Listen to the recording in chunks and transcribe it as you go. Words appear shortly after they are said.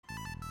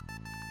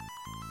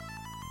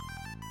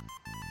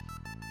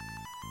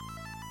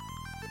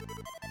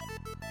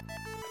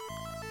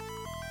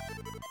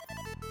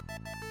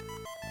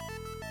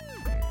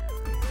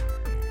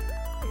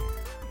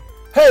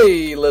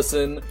Hey,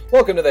 listen!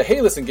 Welcome to the Hey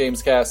Listen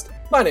Gamescast.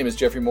 My name is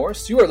Jeffrey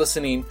Morris. You are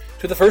listening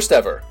to the first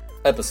ever,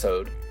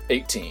 episode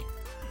 18.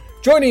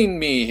 Joining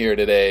me here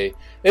today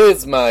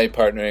is my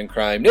partner in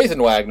crime,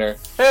 Nathan Wagner.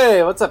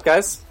 Hey, what's up,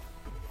 guys?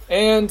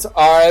 And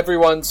our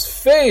everyone's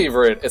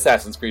favorite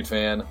Assassin's Creed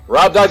fan,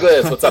 Rob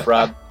Douglas. What's up,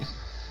 Rob?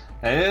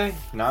 Hey,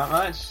 not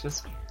much.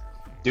 Just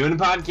doing a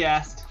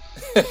podcast.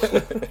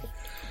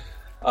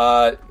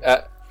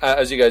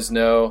 As you guys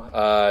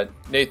know,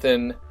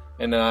 Nathan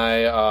and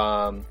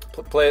I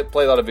play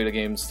a lot of video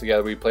games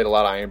together. We played a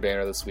lot of Iron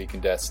Banner this week in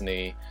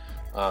Destiny.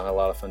 A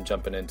lot of fun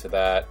jumping into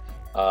that.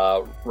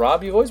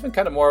 Rob, you've always been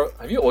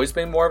have you always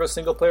been more of a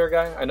single player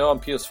guy? I know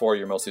on PS4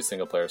 you're mostly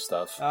single player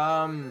stuff.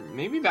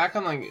 Maybe back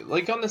on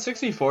like on the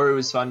 64 it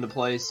was fun to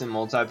play some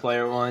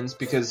multiplayer ones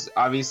because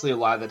obviously a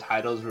lot of the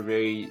titles were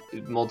very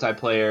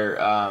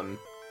multiplayer.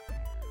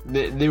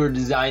 They were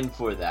designed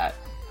for that.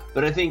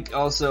 But I think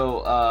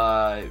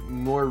also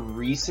more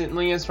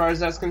recently, as far as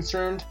that's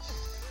concerned,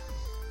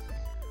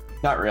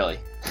 not really.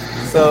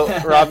 So,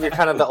 Rob, you're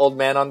kind of the old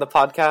man on the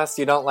podcast.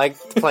 You don't like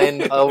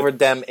playing over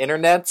them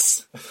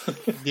internets?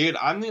 Dude,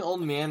 I'm the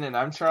old man, and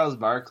I'm Charles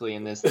Barkley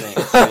in this thing.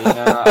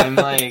 So, I'm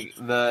like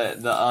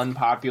the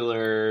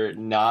unpopular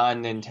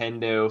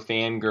non-Nintendo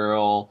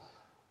fangirl,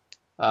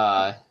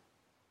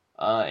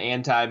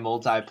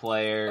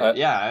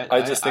 anti-multiplayer.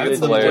 I just think it's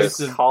hilarious.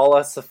 Just call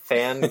us a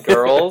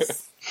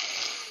fangirls?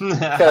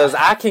 Because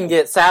I can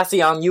get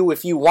sassy on you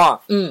if you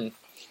want.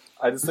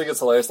 I just think it's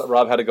hilarious that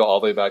Rob had to go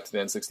all the way back to the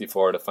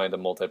N64 to find a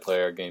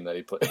multiplayer game that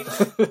he played.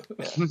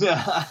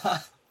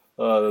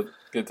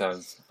 Good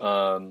times.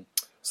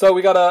 So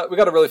we got a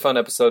really fun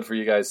episode for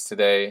you guys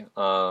today.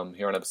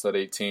 Here on episode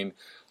 18.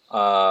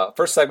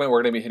 First segment,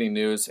 we're going to be hitting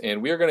news,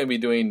 and we are going to be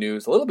doing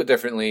news a little bit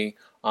differently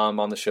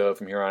on the show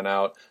from here on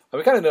out. And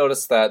we kind of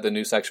noticed that the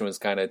news section was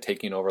kind of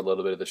taking over a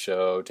little bit of the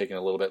show, taking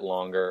a little bit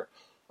longer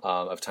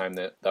of time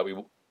that we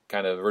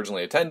kind of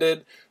originally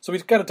attended. So we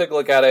kind of took a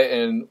look at it,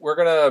 and we're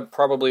going to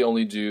probably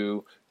only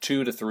do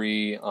 2 to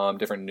 3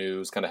 different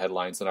news kind of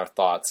headlines and our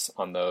thoughts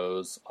on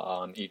those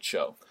on each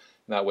show.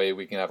 And that way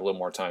we can have a little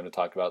more time to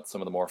talk about some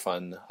of the more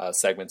fun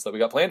segments that we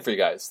got planned for you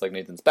guys, like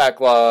Nathan's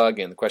Backlog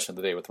and the Question of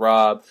the Day with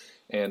Rob,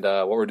 and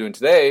what we're doing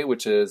today,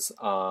 which is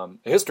a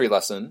history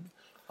lesson.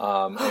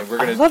 And we're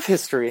gonna, I love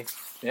history.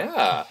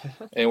 Yeah.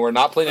 And we're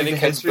not playing any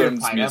Ken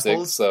Burns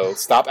music, so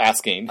stop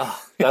asking.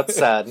 That's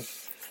sad.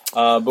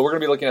 But we're going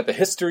to be looking at the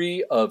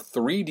history of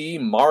 3D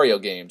Mario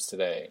games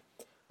today.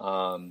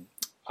 I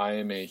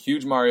am a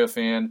huge Mario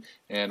fan,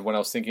 and when I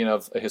was thinking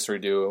of a history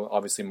duo,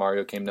 obviously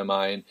Mario came to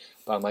mind.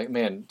 But I'm like,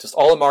 man, just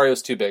all of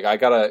Mario's too big. I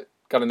gotta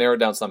narrow it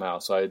down somehow.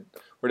 So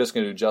we're just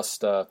going to do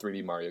just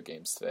 3D Mario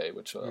games today,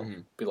 which will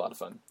be a lot of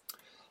fun.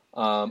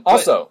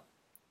 Also,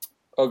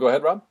 go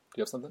ahead, Rob. Do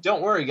you have something?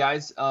 Don't worry,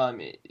 guys.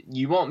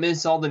 You won't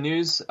miss all the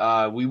news.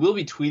 We will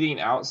be tweeting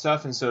out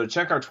stuff, and so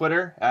check our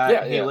Twitter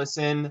at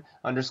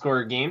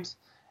HeyListen_games,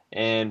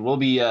 and we'll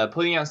be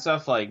putting out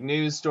stuff like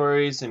news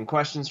stories and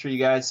questions for you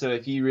guys. So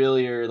if you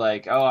really are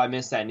like, oh, I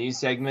missed that news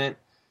segment,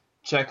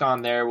 check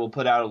on there. We'll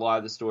put out a lot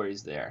of the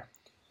stories there.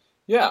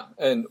 Yeah,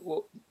 and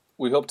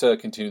we hope to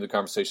continue the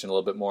conversation a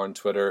little bit more on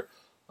Twitter.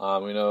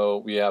 We know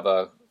we have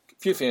a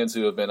few fans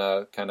who have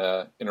been kind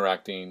of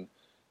interacting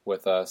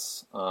with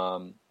us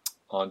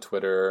on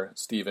Twitter.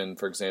 Steven,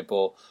 for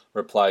example,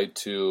 replied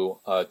to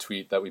a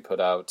tweet that we put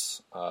out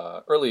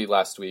early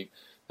last week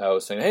that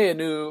was saying, hey, a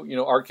new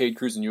Arcade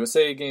Cruis'n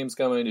USA game's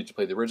coming. Did you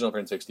play the original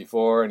for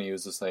N64? And he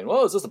was just saying,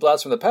 well, is this a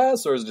blast from the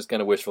past, or is it just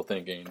kind of wishful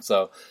thinking?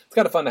 So it's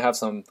kind of fun to have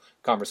some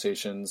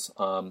conversations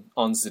on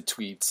the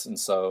tweets. And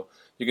so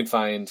you can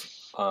find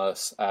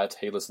us at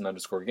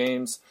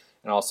HeyListen_games.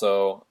 And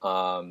also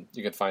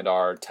you can find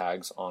our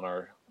tags on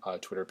our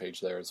Twitter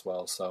page there as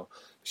well. So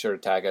be sure to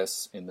tag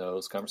us in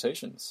those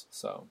conversations.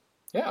 So,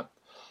 yeah.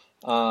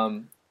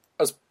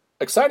 As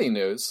exciting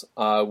news,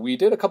 we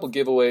did a couple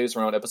giveaways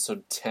around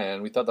episode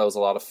 10. We thought that was a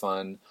lot of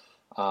fun.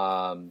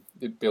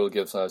 Be able to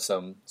give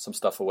some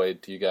stuff away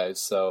to you guys.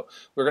 So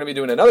we're going to be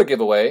doing another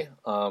giveaway.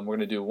 We're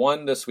going to do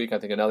one this week, I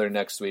think another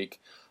next week.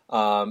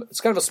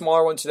 It's kind of a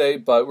smaller one today,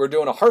 but we're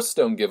doing a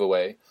Hearthstone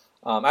giveaway.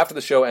 After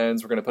the show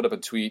ends, we're going to put up a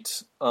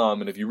tweet,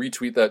 and if you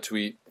retweet that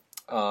tweet,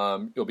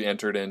 you'll be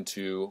entered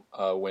into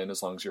a win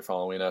as long as you're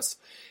following us.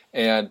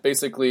 And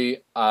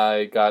basically,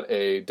 I got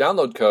a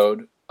download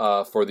code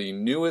for the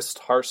newest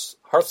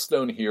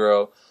Hearthstone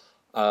hero.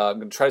 I'm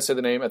going to try to say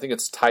the name. I think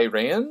it's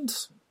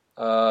Tyrande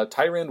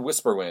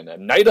Whisperwind, a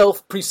Night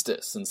Elf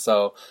Priestess. And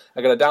so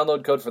I got a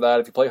download code for that.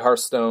 If you play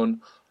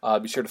Hearthstone,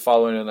 be sure to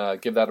follow it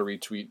and give that a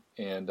retweet,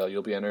 and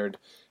you'll be entered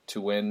to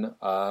win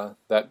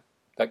that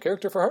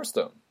character for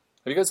Hearthstone.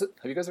 Have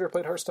you guys ever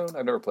played Hearthstone?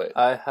 I've never played.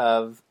 I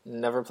have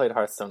never played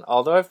Hearthstone,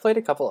 although I've played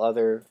a couple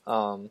other.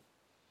 I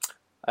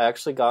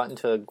actually got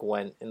into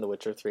Gwent in The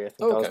Witcher 3. I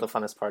think that was the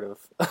funnest part of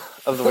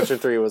The Witcher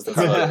 3 was the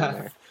story in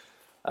there.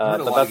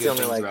 But that's the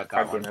only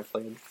card game I've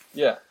played.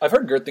 Yeah, I've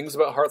heard good things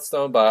about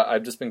Hearthstone, but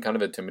I've just been kind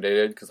of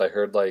intimidated because I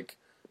heard it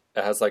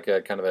has a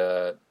kind of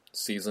a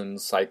season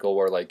cycle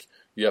where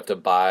you have to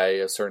buy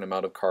a certain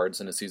amount of cards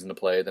in a season to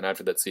play. Then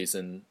after that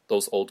season,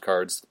 those old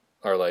cards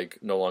are like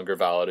no longer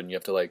valid, and you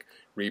have to like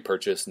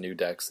repurchase new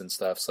decks and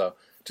stuff. So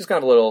just kind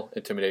of a little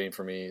intimidating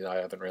for me. I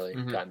haven't really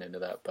gotten into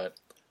that, but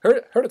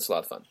heard it's a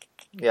lot of fun.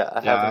 Yeah,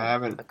 I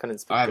haven't.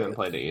 I haven't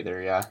played it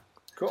either. Yeah,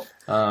 cool.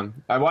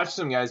 I watched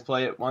some guys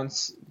play it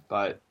once,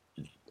 but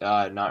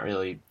not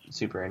really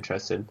super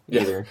interested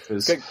either.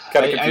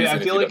 I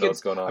feel like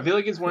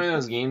it's one of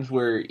those games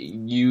where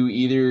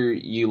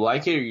you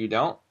like it or you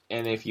don't,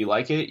 and if you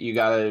like it, you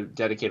gotta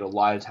dedicate a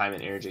lot of time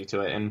and energy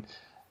to it. And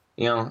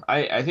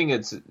I think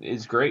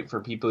it's great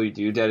for people who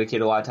do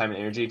dedicate a lot of time and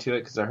energy to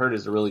it, because I heard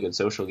it's a really good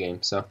social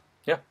game. So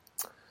yeah,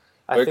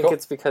 I think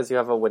it's because you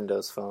have a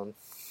Windows phone.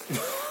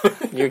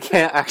 You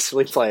can't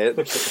actually play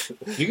it.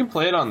 You can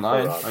play it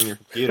online on your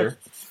computer.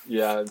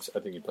 Yeah, I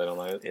think you played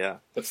online. Yeah.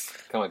 It's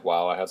kind of like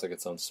WoW. It has like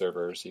its own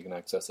server, so you can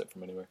access it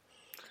from anywhere.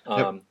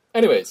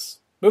 Anyways,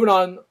 moving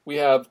on. We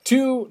have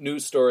 2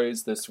 news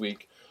stories this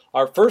week.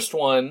 Our first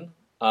one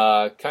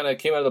kind of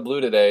came out of the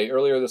blue today.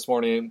 Earlier this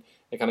morning,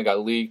 it kind of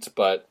got leaked,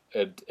 but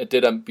it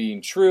did end up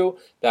being true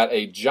that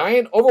a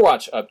giant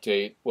Overwatch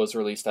update was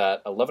released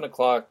at 11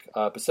 o'clock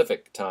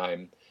Pacific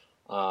time.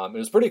 It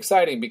was pretty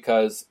exciting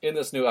because in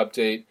this new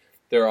update,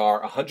 there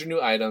are 100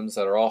 new items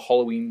that are all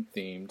Halloween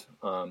themed.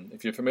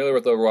 If you're familiar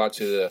with Overwatch,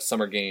 the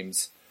Summer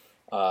Games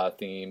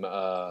theme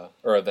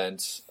or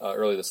event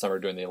early this summer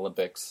during the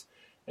Olympics.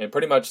 And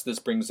pretty much this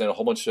brings in a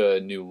whole bunch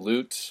of new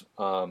loot.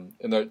 And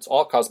it's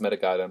all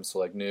cosmetic items, so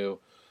like new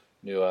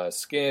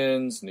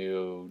skins,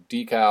 new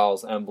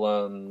decals,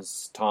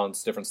 emblems,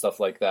 taunts, different stuff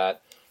like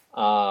that.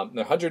 There are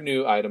 100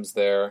 new items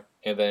there.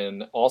 And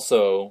then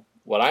also,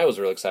 what I was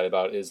really excited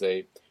about is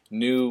a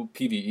new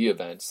PvE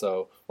event.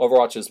 So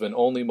Overwatch has been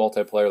only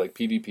multiplayer, like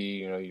PvP.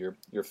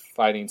 You're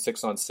fighting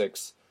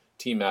 6-on-6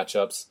 team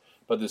matchups.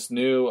 But this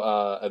new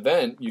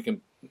event, you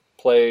can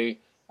play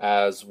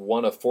as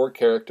one of 4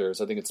 characters.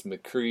 I think it's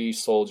McCree,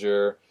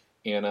 Soldier,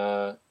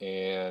 Anna,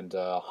 and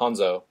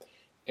Hanzo.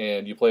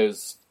 And you play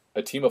as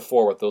a team of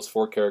 4 with those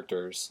 4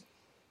 characters.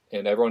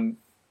 And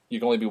you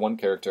can only be one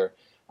character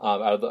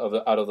out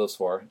of those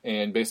 4.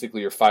 And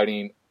basically, you're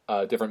fighting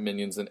different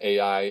minions and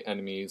AI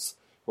enemies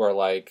who are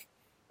like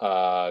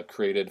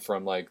created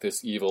from like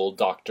this evil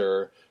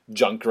Dr.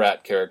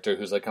 Junkrat character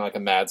who's like kind of like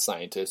a mad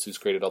scientist who's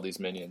created all these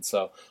minions.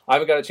 So I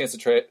haven't got a chance to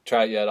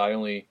try it yet. I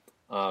only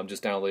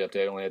just downloaded the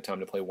update. I only had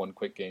time to play one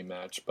quick game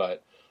match.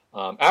 But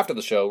after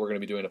the show, we're going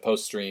to be doing a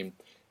post stream,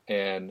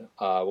 and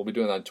we'll be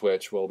doing it on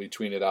Twitch. We'll be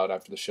tweeting it out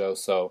after the show.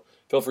 So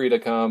feel free to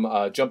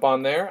come jump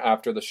on there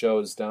after the show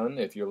is done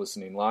if you're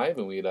listening live,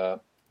 and we'd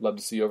love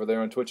to see you over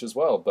there on Twitch as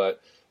well.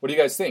 But what do you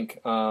guys think?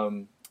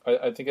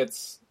 I think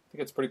it's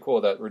pretty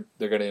cool that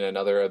they're getting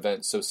another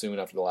event so soon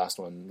after the last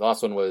one. The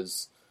last one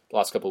was the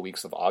last couple of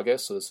weeks of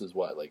August, so this is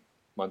like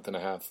month and a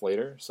half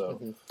later.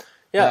 So,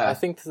 yeah, I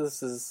think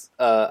this is.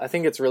 I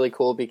think it's really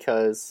cool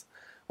because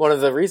one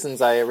of the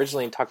reasons I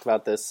originally talked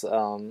about this,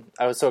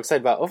 I was so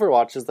excited about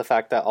Overwatch, is the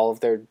fact that all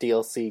of their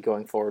DLC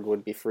going forward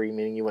would be free,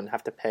 meaning you wouldn't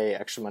have to pay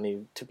extra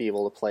money to be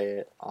able to play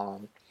it.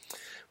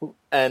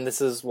 And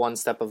this is one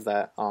step of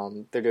that.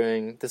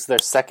 This is their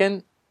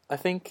second, I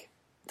think,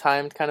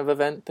 timed kind of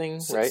event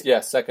thing, right? Yeah,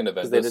 second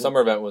event. The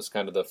summer event was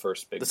kind of the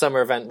first big. The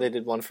summer event, they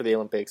did one for the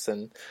Olympics,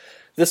 and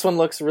this one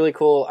looks really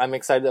cool. I'm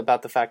excited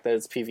about the fact that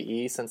it's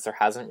PvE, since there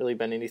hasn't really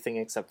been anything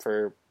except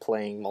for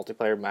playing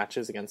multiplayer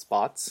matches against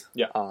bots.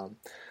 Yeah.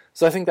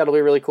 So I think that'll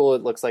be really cool.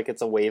 It looks like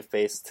it's a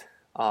wave-based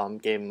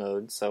game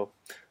mode, so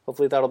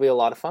hopefully that'll be a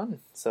lot of fun.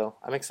 So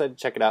I'm excited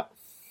to check it out.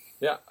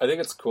 Yeah, I think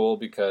it's cool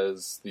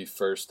because the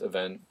first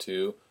event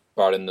too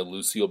brought in the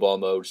Lucille Ball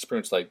mode, which is pretty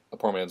much like a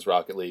poor man's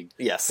Rocket League.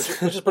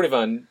 Yes. Which is pretty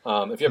fun.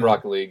 If you have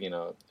Rocket League,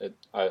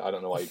 I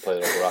don't know why you play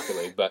it over Rocket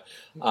League, but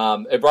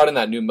it brought in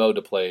that new mode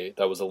to play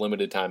that was a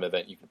limited time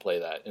event. You could play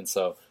that. And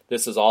so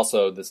this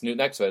new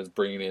next event is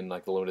bringing in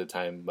like the limited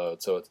time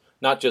mode. So it's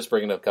not just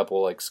bringing a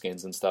couple like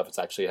skins and stuff. It's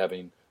actually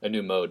having a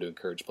new mode to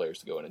encourage players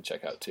to go in and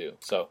check out too.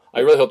 So I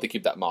really hope they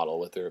keep that model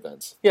with their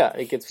events. Yeah,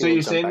 it gets people So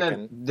you're saying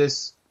that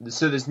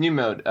this new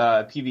mode,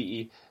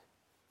 PvE,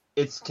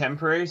 it's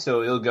temporary,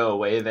 so it'll go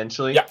away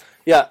eventually?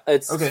 Yeah,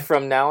 it's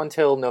from now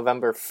until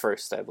November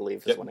 1st, I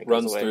believe, is when it goes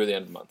runs away. Through the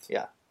end of the month.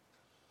 Yeah.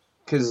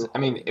 Because, I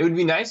mean, it would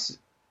be nice,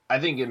 I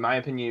think, in my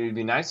opinion, it would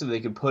be nice if they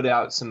could put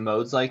out some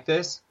modes like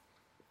this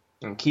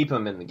and keep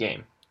them in the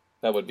game.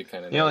 That would be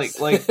kind of nice.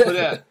 Like put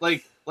out,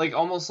 like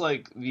almost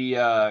like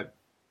the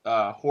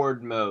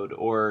Horde mode,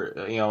 or,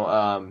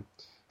 because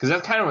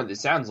that's kind of what it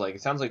sounds like.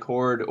 It sounds like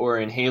Horde, or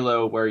in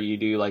Halo, where you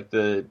do, like,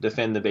 the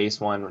defend the base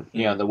one,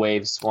 the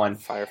waves one.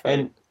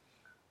 Firefight.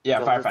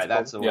 Yeah, Firefight,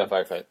 that's the one. Yeah,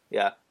 Firefight.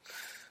 Yeah.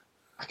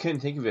 I couldn't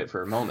think of it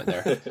for a moment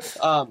there.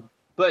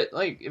 But,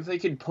 like, if they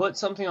could put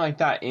something like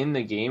that in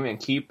the game and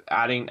keep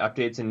adding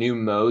updates and new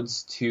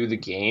modes to the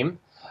game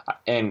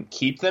and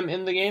keep them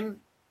in the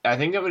game, I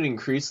think that would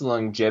increase the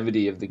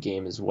longevity of the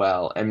game as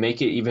well and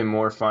make it even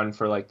more fun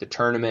for, like, the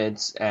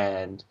tournaments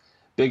and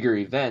bigger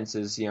events.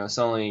 Is,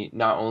 suddenly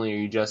not only are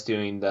you just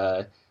doing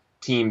the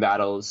team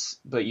battles,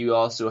 but you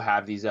also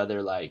have these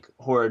other, like,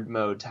 Horde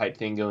mode type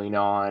thing going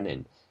on,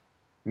 and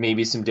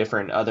maybe some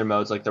different other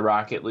modes like the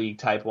Rocket League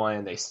type one,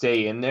 and they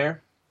stay in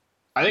there.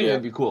 I think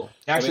it'd be cool.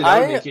 Actually, that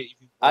would make it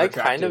even more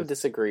attractive. kind of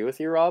disagree with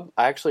you, Rob.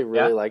 I actually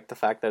really like the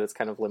fact that it's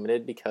kind of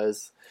limited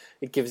because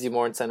it gives you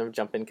more incentive to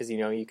jump in because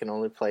you can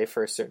only play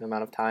for a certain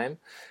amount of time.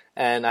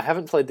 And I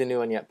haven't played the new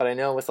one yet, but I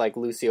know with like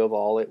Lucio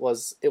Ball, it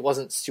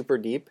wasn't super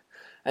deep.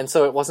 And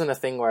so it wasn't a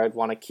thing where I'd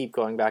want to keep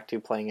going back to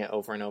playing it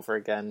over and over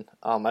again.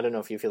 I don't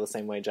know if you feel the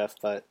same way, Jeff,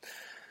 but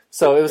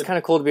so it was kind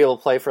of cool to be able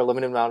to play for a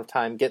limited amount of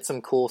time, get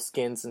some cool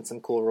skins and some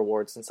cool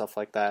rewards and stuff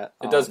like that.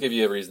 It does give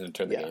you a reason to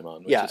turn the game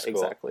on, which is cool.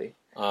 Exactly.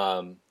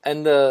 And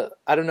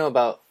I don't know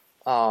about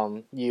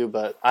you,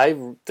 but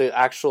the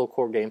actual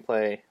core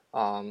gameplay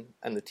and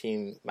the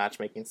team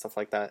matchmaking stuff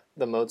like that,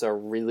 the modes are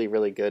really,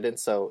 really good, and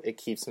so it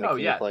keeps making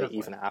you play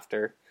even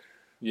after.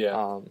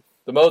 Yeah,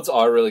 the modes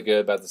are really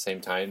good, but at the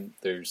same time,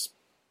 there's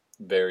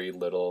very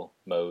little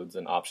modes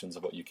and options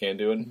of what you can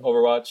do in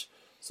Overwatch,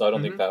 so I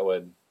don't think that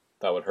would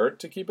hurt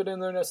to keep it in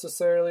there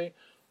necessarily.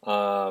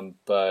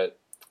 But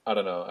I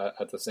don't know.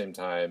 At the same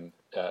time,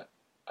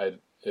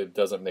 it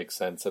doesn't make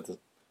sense at the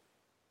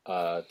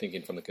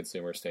thinking from the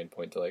consumer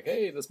standpoint to like,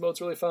 hey, this mode's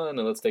really fun,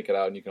 and let's take it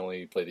out, and you can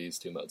only play these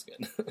 2 modes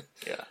again.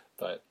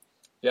 But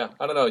yeah,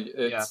 I don't know.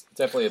 It's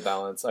definitely a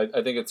balance. I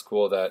think it's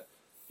cool that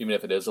even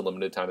if it is a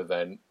limited time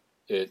event,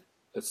 it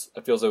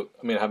feels. I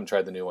haven't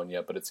tried the new one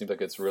yet, but it seems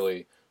like it's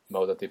really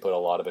mode that they put a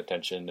lot of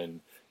attention and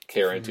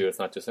care into. It's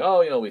not just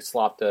we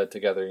slopped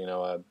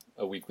together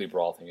a weekly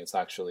brawl thing. It's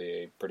actually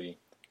a pretty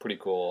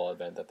cool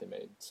event that they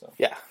made. So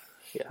yeah.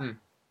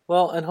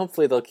 Well, and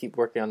hopefully they'll keep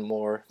working on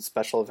more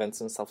special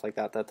events and stuff like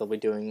that they'll be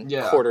doing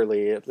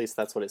quarterly. At least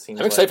that's what it seems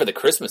like. I'm excited for the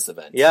Christmas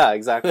event. Yeah,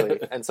 exactly.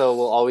 And so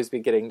we'll always be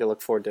getting to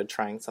look forward to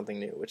trying something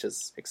new, which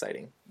is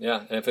exciting.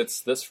 Yeah, and if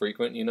it's this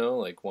frequent,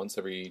 like once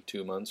every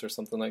 2 months or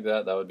something like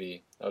that, that would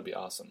be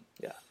awesome.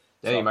 Yeah.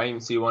 Yeah, you might even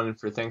see one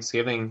for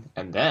Thanksgiving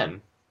and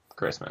then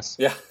Christmas.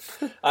 Yeah.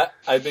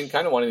 I've been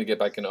kind of wanting to get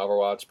back into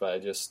Overwatch, but I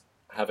just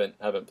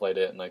haven't played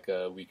it in like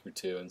a week or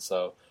two, and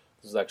so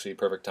this is actually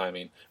perfect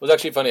timing. It was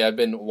actually funny. I've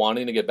been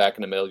wanting to get back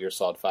into Metal Gear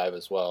Solid 5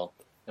 as well,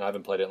 and I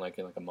haven't played it in like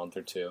a month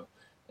or two.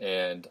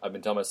 And I've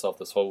been telling myself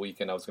this whole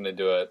weekend I was going to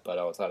do it, but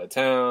I was out of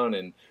town,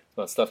 and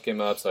stuff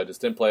came up, so I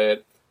just didn't play it.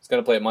 I was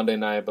going to play it Monday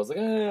night, but I was like,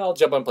 I'll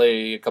jump on and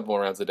play a couple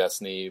more rounds of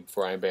Destiny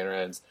before Iron Banner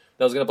ends.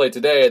 And I was going to play it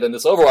today, then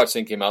this Overwatch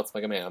thing came out, so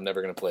I'm like, man, I'm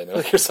never going to play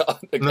Metal Gear Solid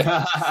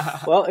again.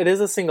 Well, it is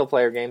a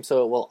single-player game,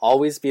 so it will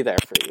always be there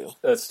for you.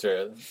 That's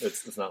true.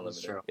 It's not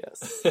limited.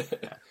 Yes.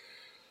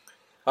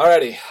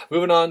 Alrighty,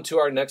 moving on to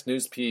our next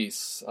news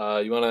piece.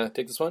 You want to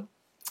take this one?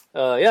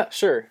 Yeah,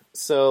 sure.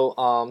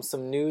 So,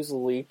 some news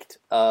leaked.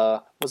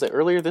 Was it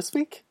earlier this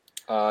week?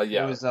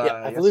 Yeah. It was,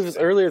 I believe it was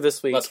earlier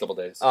this week. Last couple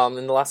days.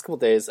 In the last couple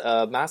days,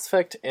 Mass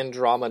Effect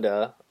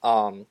Andromeda,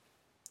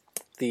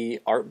 the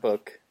art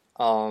book,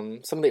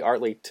 some of the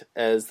art leaked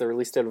as the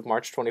release date of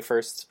March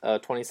 21st,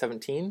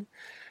 2017.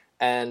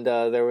 And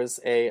there was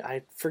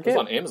I forget. It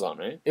was on Amazon,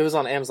 right? It was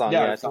on Amazon,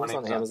 yeah. I think it was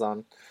on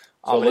Amazon.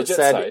 So it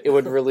said site. it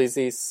would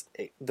release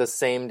the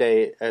same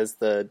day as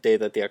the day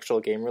that the actual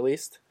game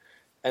released.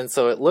 And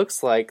so it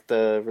looks like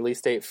the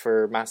release date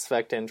for Mass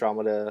Effect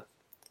Andromeda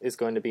is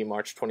going to be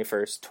March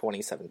 21st,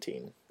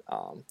 2017.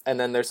 And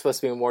then there's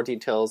supposed to be more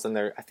details, and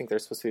I think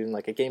there's supposed to be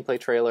like a gameplay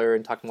trailer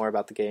and talk more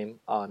about the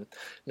game on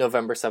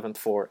November 7th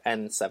for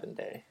N7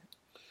 Day.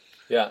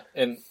 Yeah,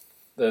 and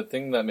the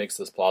thing that makes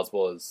this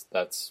plausible is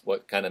that's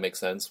what kind of makes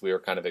sense. We were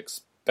kind of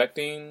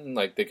expecting,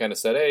 like they kind of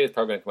said, hey, it's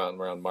probably going to come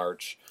out around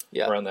March,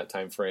 around that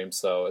time frame.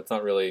 So it's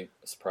not really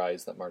a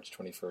surprise that March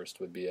 21st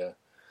would be a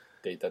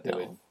date that they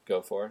would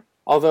go for.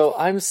 Although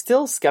I'm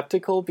still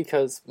skeptical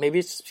because maybe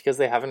it's just because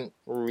they haven't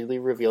really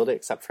revealed it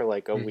except for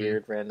like a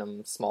weird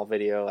random small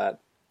video at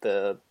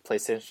the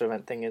PlayStation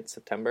event thing in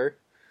September.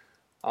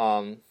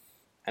 And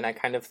I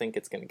kind of think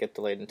it's going to get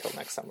delayed until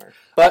next summer.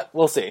 But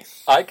we'll see.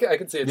 I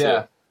can see it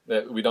too.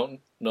 That we don't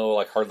know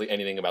like hardly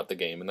anything about the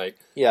game, and like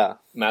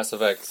Mass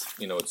Effect,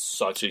 it's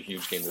such a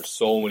huge game. There's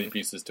so many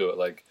pieces to it.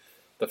 Like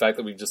the fact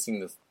that we've just seen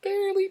this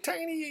fairly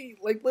tiny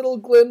like little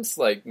glimpse,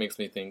 like makes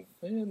me think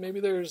maybe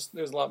there's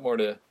a lot more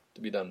to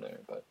be done there.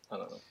 But I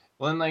don't know.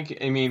 Well,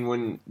 and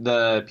when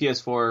the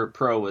PS4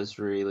 Pro was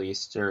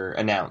released or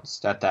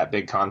announced at that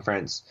big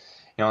conference,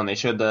 and they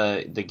showed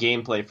the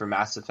gameplay for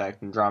Mass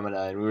Effect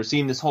Andromeda, and we were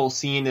seeing this whole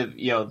scene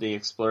of the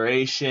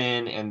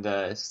exploration and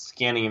the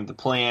scanning of the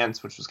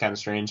plants, which was kind of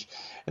strange,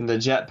 and the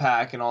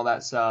jetpack and all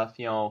that stuff.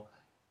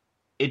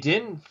 It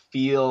didn't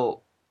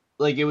feel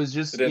like it was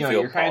just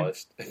you're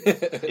polished.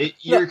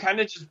 You're kind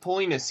of just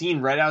pulling a scene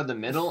right out of the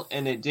middle,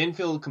 and it didn't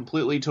feel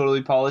completely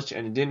totally polished,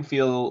 and it didn't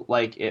feel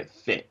like it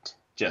fit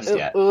just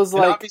yet. It was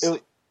like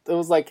it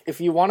was like if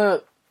you want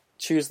to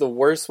choose the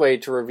worst way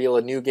to reveal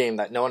a new game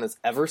that no one has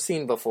ever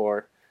seen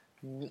before,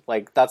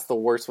 like that's the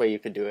worst way you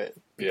could do it,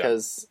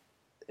 because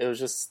it was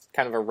just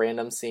kind of a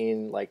random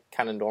scene, like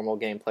kind of normal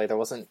gameplay. There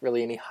wasn't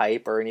really any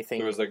hype or anything.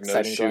 There was like no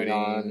exciting shooting,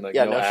 going on. like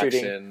no action.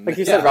 Shooting. Like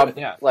you said, Rob,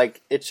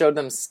 like it showed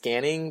them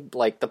scanning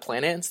like the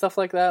planet and stuff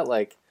like that,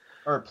 like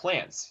or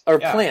plants,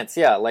 plants.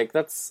 Yeah, like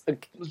that's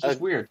it was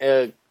just weird.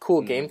 A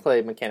cool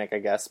gameplay mechanic, I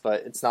guess,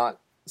 but it's not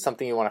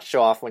something you want to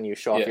show off when you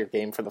show off your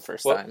game for the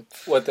first time.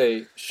 What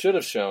they should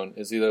have shown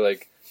is either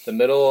like the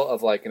middle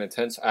of like an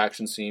intense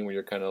action scene where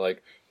you're kind of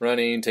like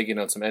running, taking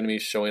out some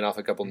enemies, showing off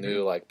a couple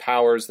new like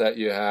powers that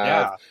you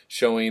have,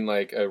 showing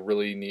like a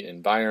really neat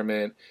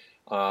environment,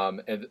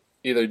 and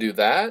either do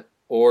that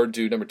or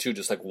do number 2,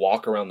 just like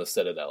walk around the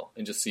Citadel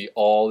and just see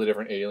all the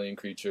different alien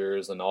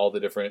creatures and all the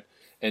different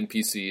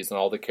NPCs and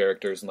all the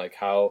characters and like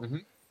how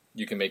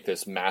you can make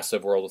this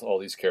massive world with all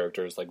these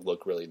characters like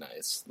look really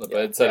nice. But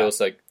instead it was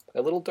like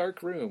a little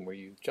dark room where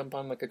you jump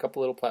on like a couple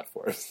little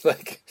platforms.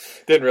 Like,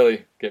 didn't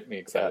really get me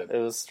excited. Yeah,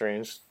 it was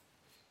strange.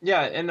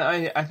 Yeah, and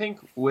I think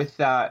with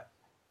that,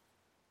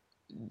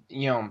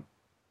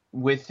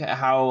 with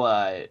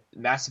how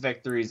Mass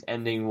Effect 3's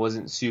ending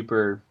wasn't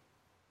super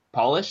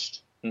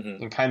polished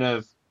and kind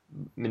of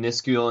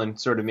minuscule and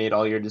sort of made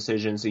all your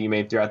decisions that you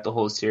made throughout the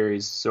whole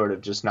series sort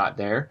of just not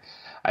there.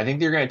 I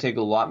think they're going to take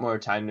a lot more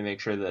time to make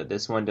sure that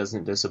this one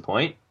doesn't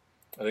disappoint.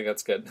 I think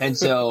that's good. And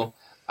so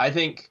I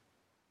think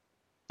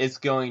it's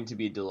going to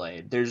be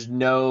delayed. There's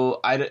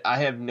I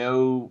have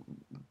no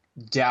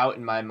doubt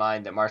in my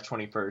mind that March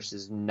 21st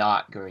is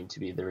not going to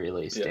be the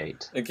release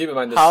date. And keep in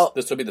mind,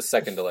 this will be the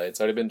second delay. It's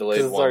already been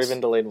delayed once. It's already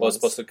been delayed once. It was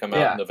supposed to come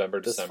out in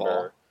November, December.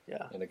 Fall.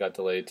 Yeah. And it got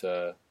delayed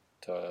to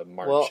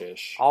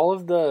March-ish. Well,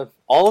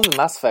 all of the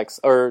Mass Effects,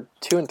 or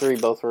 2 and 3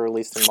 both were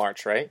released in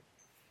March, right?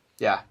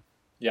 Yeah.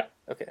 Yeah.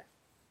 Okay.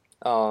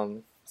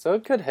 So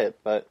it could hit,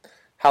 but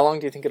how long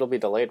do you think it'll be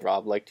delayed,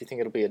 Rob? Like, do you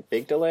think it'll be a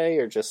big delay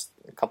or just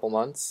a couple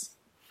months?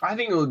 I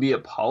think it would be a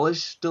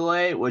polished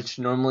delay, which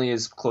normally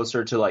is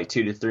closer to like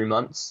 2 to 3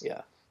 months.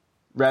 Yeah.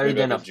 Rather Maybe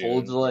than like a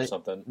full delay. Or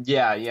something.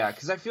 Yeah,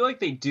 because I feel like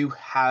they do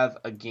have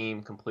a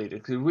game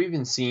completed. Because we've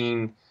been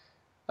seeing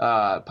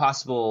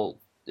possible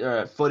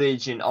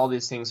footage and all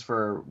these things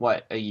for,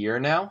 a year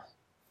now?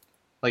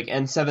 Like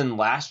N7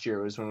 last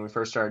year was when we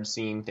first started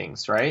seeing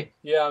things, right?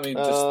 Yeah, I mean,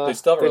 they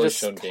still haven't really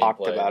shown gameplay.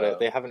 Talked about it.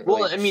 They haven't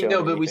really shown but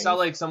anything. we saw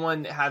like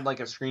someone had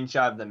like a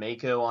screenshot of the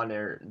Mako on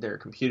their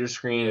computer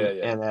screen,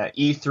 Yeah. and at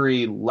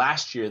E3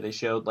 last year they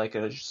showed like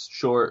a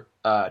short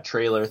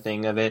trailer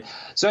thing of it.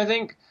 So I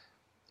think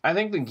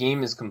the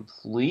game is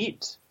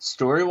complete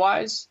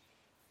story-wise,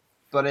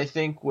 but I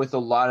think with a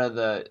lot of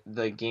the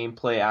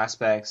gameplay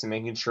aspects and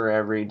making sure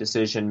every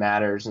decision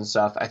matters and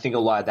stuff, I think a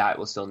lot of that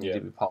will still need to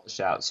be polished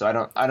out. So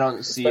I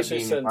don't see Especially it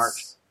being since in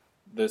March.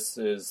 This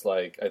is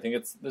like, I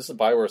think this is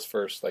Bioware's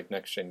first like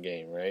next gen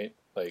game, right?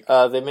 Like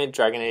they made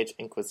Dragon Age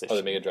Inquisition. Oh,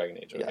 they made a Dragon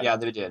Age. Okay. Yeah,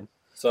 they did.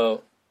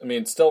 So I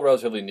mean, still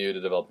relatively new to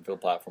developing for the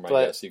platform,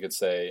 I guess you could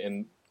say.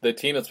 And the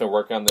team that's been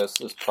working on this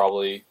has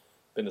probably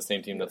been the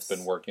same team that's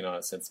been working on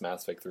it since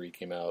Mass Effect 3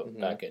 came out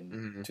back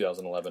in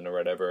 2011 or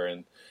whatever.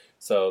 And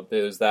so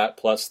there's that,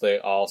 plus they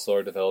also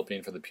are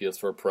developing for the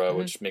PS4 Pro,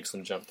 which makes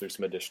them jump through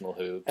some additional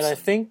hoops. And I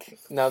think,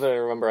 now that I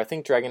remember,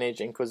 Dragon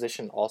Age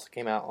Inquisition also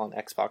came out on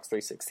Xbox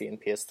 360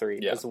 and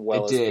PS3 as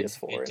well as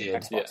PS4 and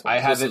Xbox One. I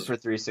have it for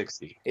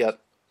 360. Yep.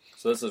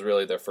 So this is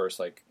really their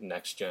first like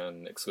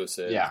next-gen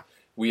exclusive. Yeah.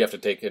 We have to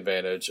take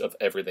advantage of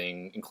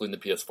everything, including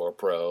the PS4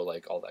 Pro,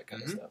 like all that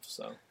kind of stuff.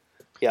 So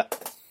yeah.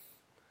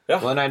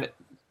 Well, and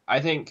I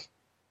think...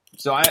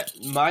 So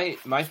my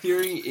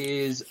theory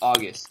is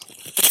August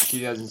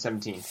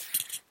 2017.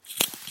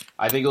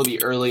 I think it'll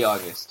be early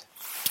August.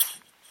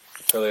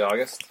 Early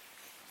August?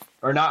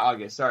 Or not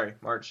August, sorry.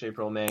 March,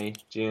 April, May,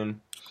 June.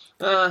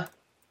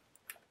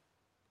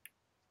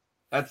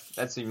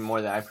 That's even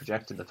more than I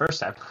projected the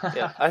first time.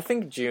 Yeah, I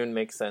think June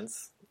makes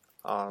sense.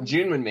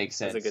 June would make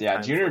sense.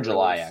 Yeah, June or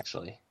July,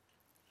 actually.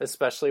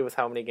 Especially with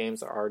how many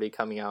games are already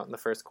coming out in the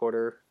first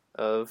quarter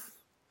of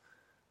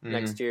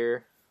next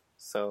year.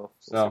 So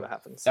we'll see what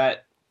happens.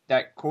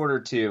 That quarter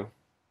 2,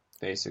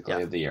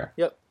 basically, of the year.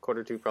 Yep,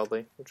 quarter 2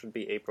 probably, which would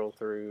be April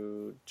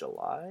through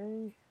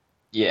July.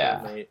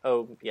 Yeah. May.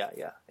 Oh, yeah.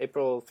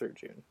 April through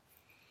June.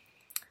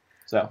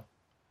 So.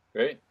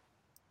 Great.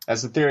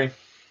 That's the theory.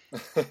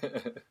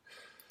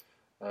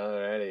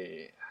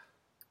 Alrighty.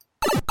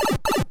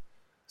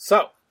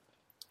 So,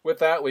 with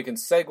that, we can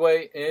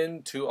segue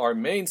into our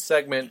main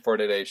segment for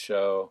today's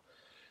show,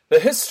 the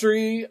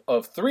history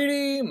of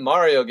 3D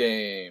Mario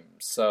games.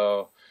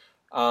 So,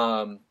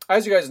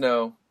 as you guys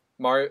know,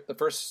 the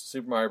first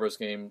Super Mario Bros.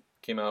 Game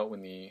came out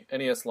when the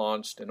NES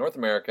launched in North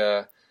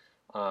America.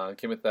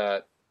 Came with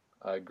that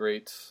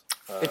great...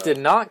 it did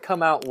not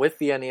come out with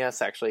the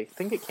NES, actually. I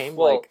think it came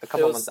a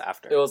couple months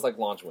after. It was like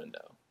launch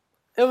window.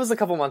 It was a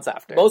couple months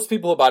after. Most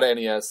people who bought an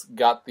NES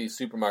got the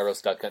Super Mario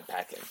Bros. Duck Hunt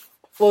pack-in.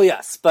 Well,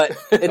 yes, but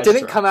it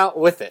didn't come out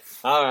with it.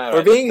 All right.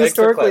 We're being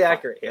historically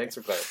accurate here. Thanks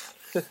for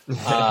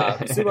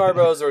clarifying. Super Mario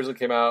Bros. Originally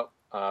came out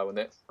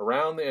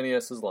around the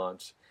NES's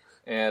launch.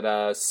 And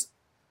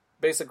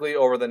basically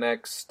over the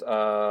next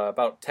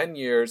about 10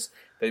 years,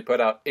 they put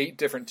out 8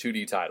 different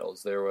 2D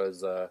titles. There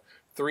was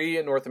 3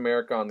 in North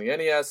America on the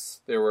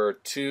NES. There were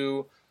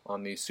 2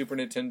 on the Super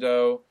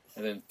Nintendo.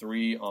 And then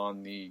 3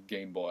 on the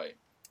Game Boy.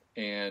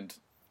 And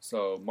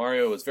so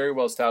Mario was very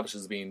well established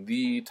as being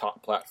the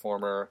top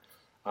platformer.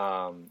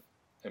 I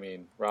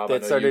mean, Rob, they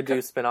started to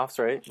do spin-offs,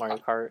 right? Mario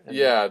Kart.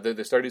 Yeah,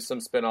 they started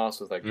some spin-offs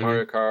with like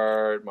Mario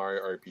Kart,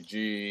 Mario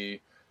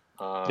RPG.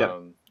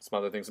 Some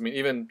other things. I mean,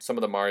 even some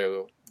of the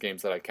Mario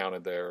games that I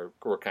counted there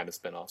were kind of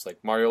spin-offs. Like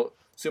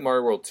Super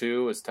Mario World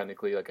 2 is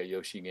technically like a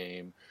Yoshi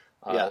game.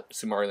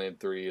 Super Mario Land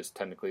 3 is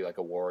technically like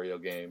a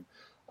Wario game.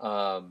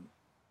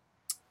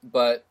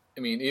 But,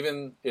 I mean,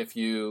 even if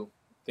you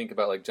think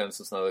about like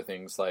Genesis and other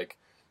things, like,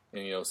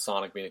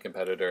 Sonic being a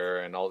competitor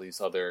and all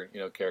these other,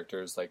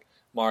 characters, like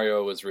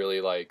Mario was really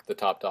like the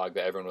top dog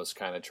that everyone was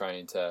kind of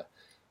trying to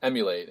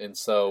emulate. And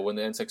so when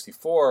the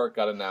N64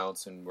 got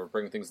announced and we're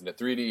bringing things into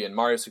 3D and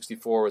Mario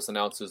 64 was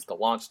announced as the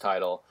launch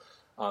title,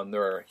 there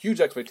were huge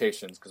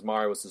expectations because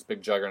Mario was this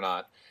big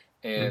juggernaut.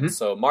 And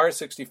so Mario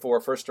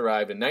 64 first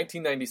arrived in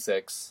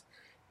 1996.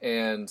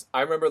 And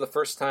I remember the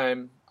first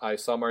time I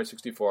saw Mario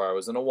 64, I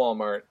was in a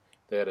Walmart.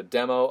 They had a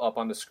demo up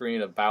on the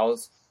screen of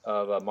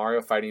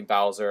Mario fighting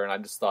Bowser, and I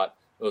just thought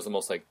it was the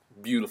most like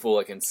beautiful,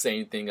 like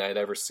insane thing I'd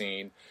ever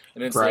seen.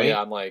 And instantly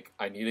I'm like,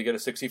 I need to get a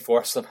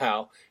 64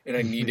 somehow, and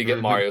I need to get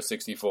Mario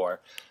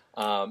 64.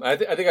 I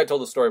think I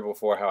told the story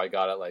before how I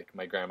got it. Like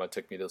my grandma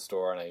took me to the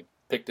store, and I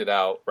picked it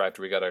out right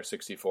after we got our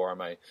 64. And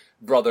my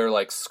brother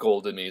like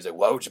scolded me. He's like,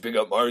 "Why would you pick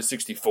up Mario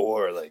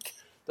 64? Like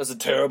that's a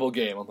terrible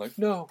game." I'm like,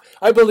 "No,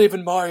 I believe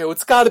in Mario.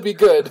 It's got to be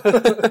good."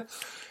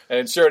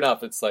 And sure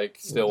enough, it's like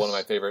still one of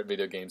my favorite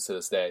video games to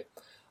this day.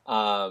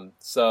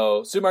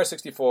 So Super Mario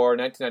 64,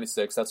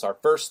 1996, that's our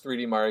first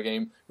 3D Mario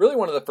game. Really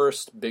one of the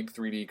first big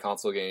 3D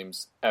console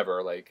games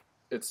ever. Like,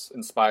 it's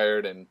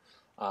inspired and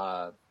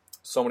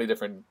so many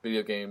different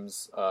video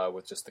games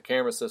with just the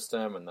camera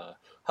system and the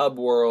hub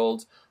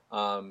world.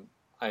 And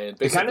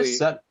basically, it kind of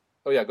set...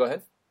 Oh yeah, go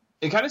ahead.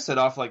 It kind of set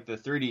off like the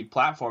 3D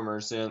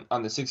platformers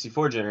on the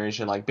 64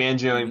 generation, like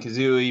Banjo and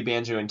Kazooie,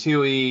 Banjo and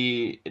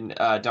Tooie,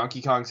 and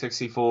Donkey Kong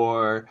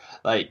 64.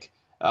 Like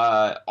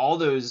all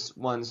those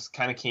ones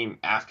kind of came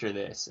after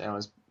this,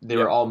 and they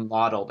were all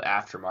modeled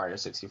after Mario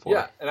 64.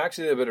 Yeah, and I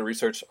actually did a bit of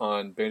research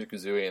on Banjo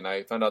Kazooie, and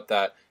I found out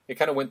that it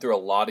kind of went through a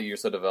lot of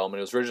years of development.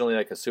 It was originally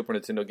like a Super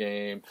Nintendo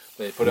game.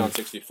 They put it on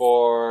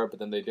 64, but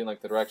then they didn't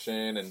like the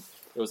direction, and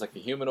it was like a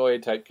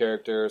humanoid type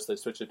character, so they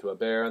switched it to a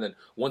bear. And then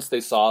once they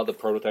saw the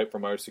prototype for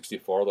Mario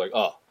 64, they're like,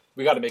 oh,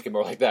 we got to make it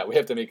more like that. We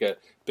have to make a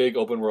big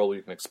open world where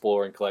you can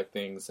explore and collect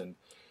things. And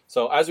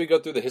so as we go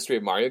through the history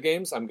of Mario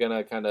games, I'm going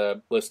to kind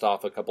of list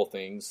off a couple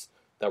things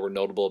that were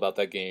notable about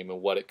that game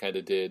and what it kind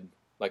of did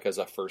like as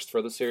a first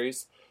for the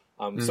series.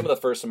 Some of the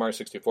first in Mario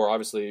 64,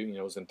 obviously,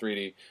 was in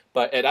 3D,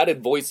 but it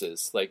added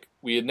voices. Like,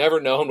 we had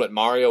never known what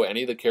Mario,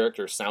 any of the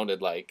characters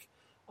sounded like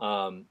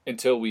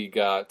until we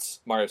got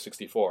Mario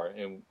 64.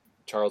 And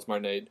Charles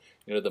Martinet,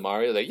 the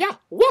Mario, the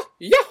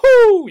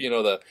Yahoo!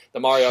 The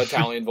Mario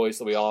Italian voice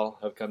that we all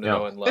have come to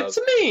know and love. It's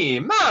me,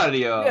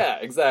 Mario! Yeah,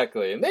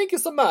 exactly. And thank you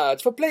so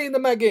much for playing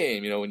my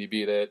game, when you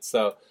beat it.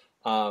 So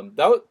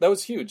that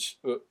was huge.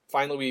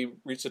 Finally, we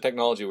reached a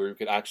technology where we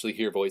could actually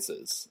hear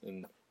voices.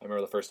 And I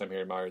remember the first time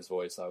hearing Mario's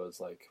voice, I was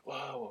like,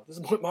 wow, this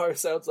is what Mario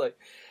sounds like.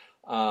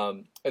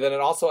 And then it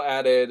also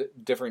added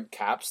different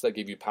caps that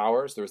gave you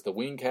powers. There was the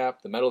wing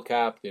cap, the metal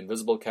cap, the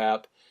invisible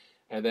cap.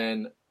 And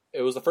then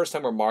it was the first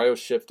time where Mario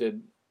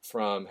shifted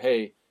from,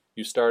 hey,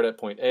 you start at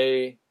point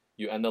A,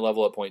 you end the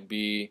level at point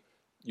B,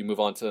 you move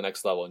on to the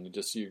next level, and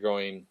you're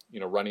going,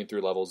 running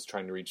through levels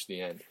trying to reach the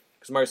end.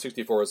 Because Mario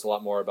 64 is a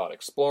lot more about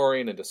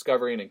exploring and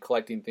discovering and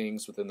collecting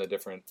things within the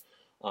different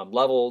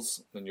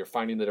levels, and you're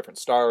finding the different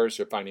stars,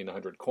 you're finding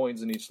 100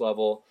 coins in each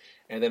level.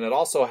 And then it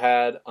also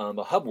had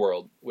a hub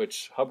world,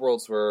 which hub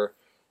worlds were,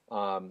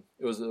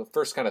 it was the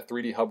first kind of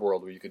 3D hub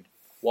world where you could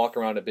walk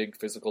around a big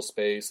physical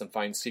space and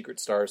find secret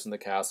stars in the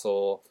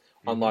castle,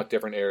 unlock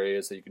different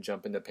areas that you could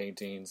jump into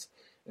paintings.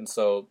 And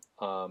so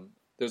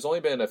there's only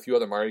been a few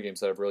other Mario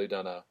games that have really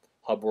done a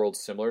hub world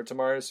similar to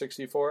Mario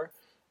 64.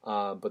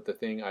 But the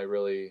thing I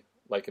really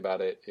like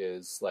about it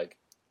is, like,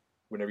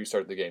 whenever you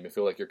start the game, you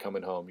feel like you're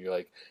coming home. You're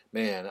like,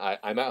 man,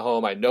 I'm at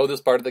home. I know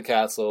this part of the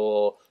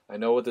castle. I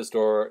know what this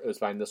door is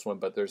behind this one,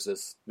 but there's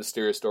this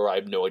mysterious door. I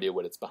have no idea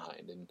what it's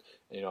behind.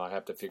 And I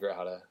have to figure out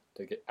how to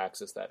get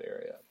access that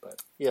area.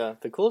 But yeah,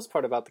 the coolest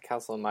part about the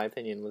castle, in my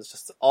opinion, was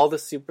just all the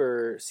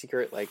super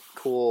secret, like,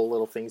 cool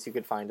little things you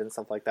could find and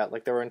stuff like that.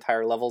 Like, there were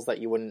entire levels that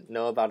you wouldn't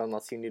know about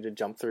unless you needed to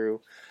jump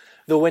through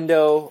the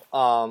window,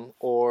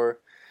 or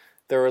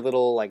there were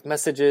little, like,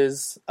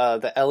 messages.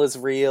 The L is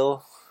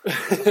real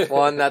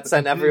one that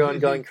sent everyone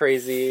going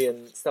crazy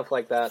and stuff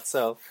like that.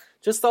 So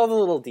just all the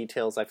little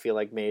details, I feel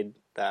like, made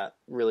that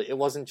really, it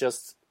wasn't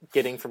just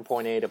getting from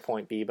point A to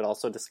point B, but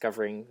also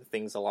discovering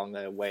things along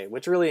the way,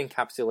 which really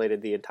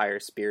encapsulated the entire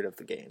spirit of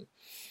the game.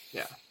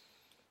 Yeah.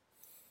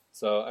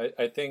 So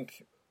I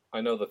think, I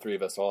know the three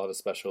of us all have a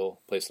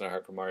special place in our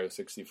heart for Mario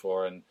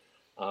 64, and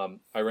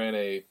I ran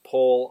a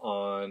poll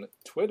on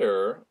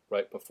Twitter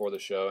right before the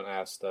show and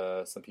asked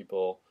some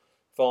people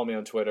follow me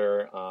on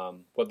Twitter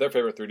what their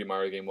favorite 3D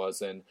Mario game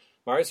was, and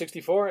Mario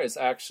 64 is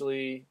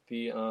actually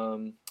the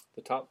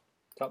top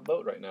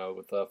vote right now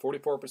with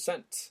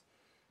 44%.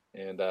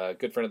 And a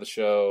good friend of the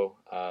show,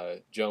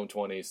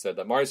 Joan20, said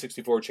that Mario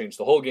 64 changed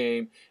the whole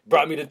game,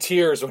 brought me to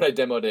tears when I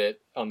demoed it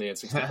on the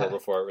N64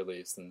 before it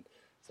released, and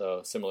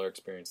so similar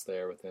experience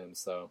there with him.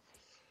 So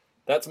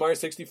that's Mario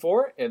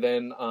 64, and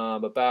then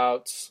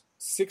about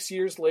 6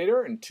 years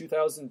later, in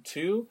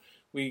 2002,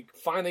 we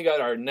finally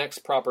got our next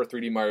proper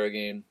 3D Mario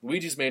game.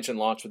 Luigi's Mansion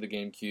launched with the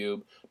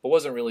GameCube, but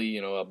wasn't really,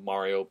 a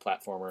Mario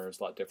platformer. It was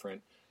a lot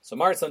different. So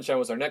Mario Sunshine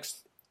was our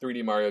next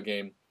 3D Mario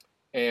game.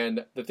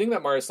 And the thing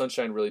that Mario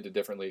Sunshine really did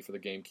differently for the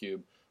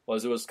GameCube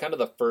was it was kind of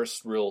the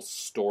first real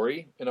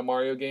story in a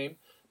Mario game.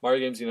 Mario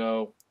games,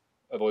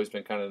 have always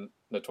been kind of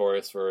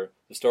notorious for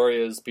the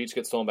story is Peach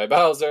gets stolen by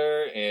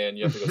Bowser, and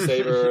you have to go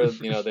save her.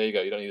 There you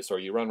go. You don't need a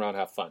story. You run around,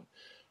 have fun.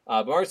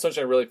 But Mario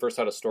Sunshine really first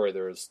had a story.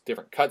 There was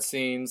different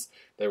cutscenes.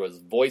 There was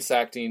voice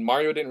acting.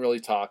 Mario didn't really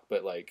talk,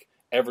 but like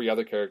every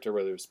other character,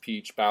 whether it was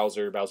Peach,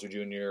 Bowser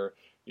Jr.,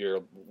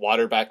 your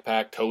water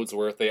backpack,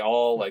 Toadsworth, they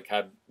all like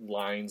had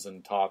lines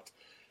and talked.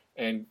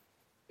 And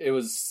it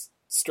was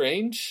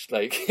strange.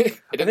 Like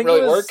it didn't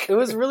really work. It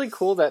was really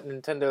cool that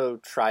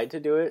Nintendo tried to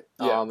do it,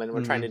 and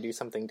we're trying to do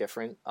something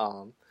different.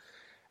 And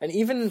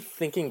even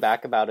thinking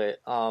back about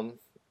it, a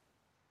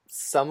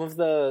couple of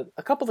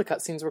the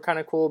cutscenes were kind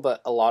of cool,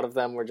 but a lot of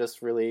them were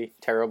just really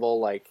terrible.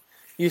 Like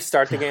you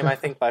start the game, I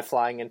think, by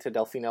flying into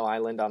Delfino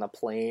Island on a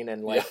plane,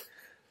 and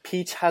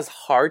Peach has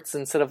hearts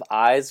instead of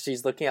eyes.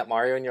 She's looking at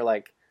Mario, and you're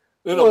like,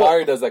 no,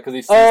 Mario does that because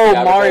he sees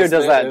Mario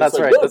does that. That's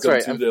like, right. That's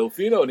right. To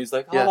Delfino, and he's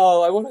like, I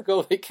want to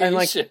go vacation. And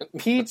like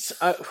Peach,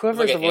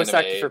 whoever's the voice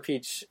actor for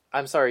Peach,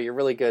 I'm sorry, you're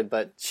really good,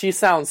 but she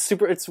sounds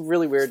super. It's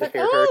really weird to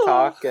hear her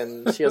talk,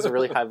 and she has a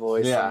really high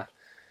voice. Yeah.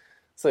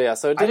 So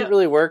it didn't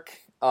really work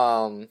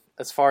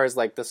as far as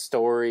like the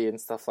story and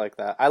stuff like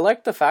that. I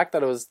liked the fact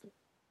that it was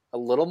a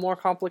little more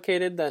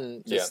complicated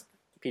than just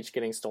Peach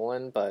getting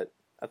stolen, but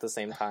at the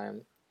same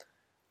time,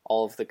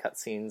 all of the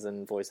cutscenes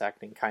and voice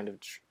acting kind of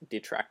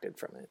detracted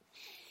from it.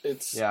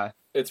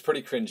 It's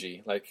pretty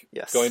cringy. Like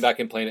going back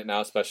and playing it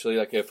now, especially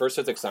like at first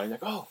it's exciting.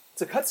 Like, oh,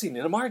 it's a cutscene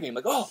in a Mario game.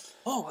 Like,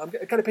 I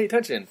gotta pay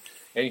attention.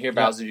 And you hear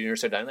Bowser Jr.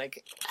 sit down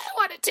like, I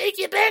want to take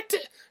you back to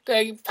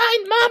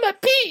find Mama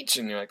Peach.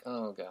 And you're like,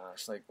 oh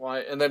gosh, like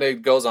why? And then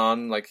it goes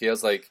on like he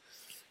has like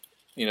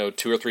 2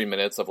 or 3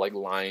 minutes of like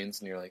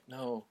lines, and you're like,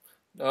 no.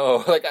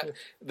 Like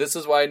this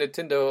is why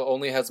Nintendo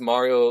only has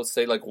Mario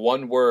say like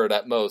one word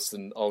at most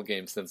in all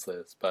games since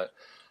this. But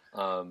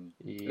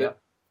you got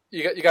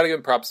to give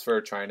him props for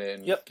trying it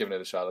and giving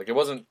it a shot. Like it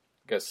wasn't,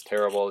 I guess,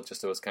 terrible. It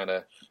was kind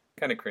of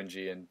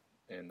cringy and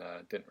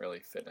didn't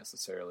really fit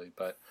necessarily.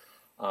 But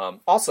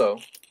also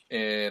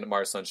in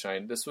Mario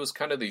Sunshine, this was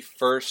kind of the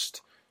first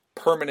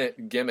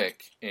permanent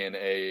gimmick in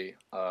a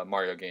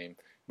Mario game.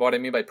 What I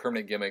mean by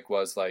permanent gimmick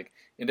was like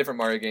in different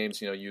Mario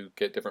games, you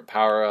get different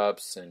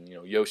power-ups and,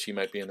 Yoshi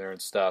might be in there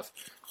and stuff.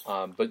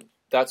 But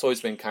that's always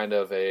been kind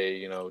of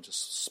a,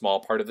 just a small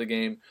part of the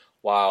game.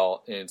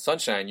 While in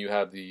Sunshine, you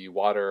have the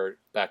water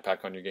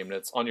backpack on your game and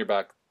it's on your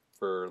back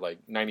for like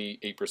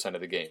 98%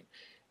 of the game.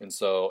 And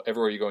so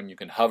everywhere you go and you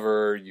can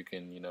hover, you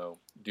can,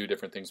 do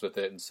different things with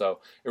it. And so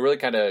it really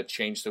kind of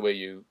changed the way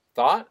you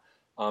thought.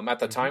 At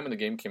the time when the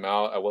game came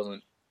out, I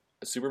wasn't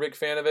a super big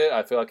fan of it.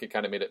 I feel like it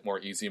kind of made it more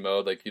easy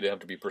mode. Like you didn't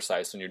have to be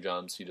precise in your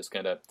jumps. You just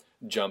kind of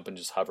jump and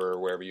just hover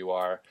wherever you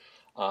are.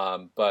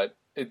 But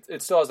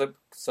it still has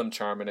some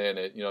charm in it, and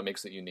it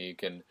makes it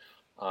unique. And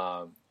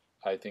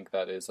I think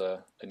that is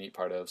a neat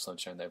part of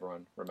Sunshine that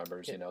everyone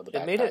remembers. The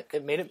backpack.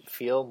 It made it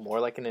feel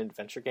more like an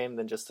adventure game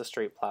than just a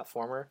straight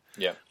platformer.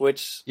 Yeah,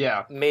 which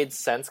made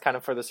sense kind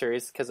of for the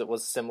series because it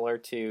was similar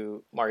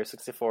to Mario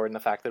 64 in the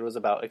fact that it was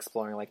about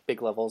exploring like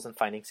big levels and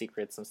finding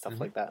secrets and stuff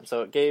like that. And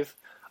so it gave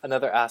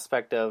another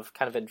aspect of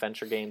kind of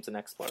adventure games and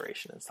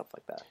exploration and stuff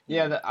like that.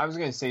 Yeah, I was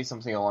going to say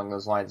something along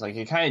those lines. Like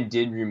it kind of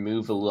did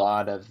remove a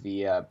lot of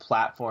the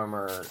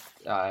platformer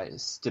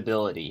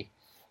stability.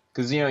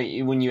 Because,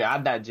 when you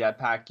add that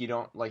jetpack, you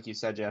don't, like you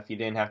said, Jeff, you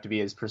didn't have to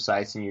be as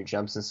precise in your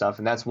jumps and stuff.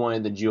 And that's one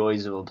of the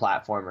joys of a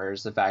platformer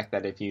is the fact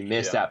that if you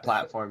miss that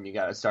platform, you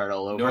got to start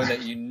all over. Knowing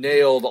that you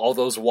nailed all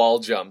those wall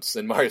jumps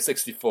in Mario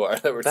 64.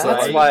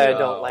 That's why I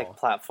don't like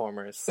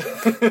platformers.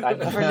 I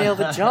never nail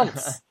the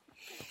jumps.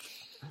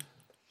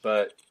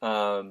 But,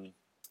 so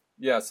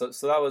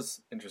that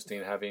was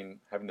interesting having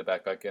the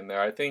backpack in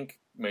there. I think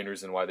the main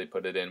reason why they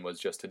put it in was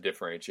just to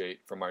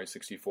differentiate from Mario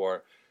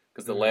 64.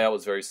 Because the layout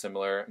was very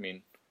similar. I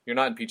mean, you're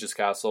not in Peach's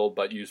Castle,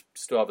 but you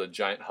still have the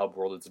giant hub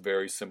world that's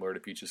very similar to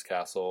Peach's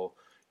Castle.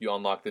 You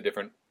unlock the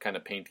different kind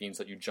of paintings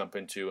that you jump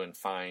into and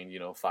find,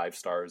 5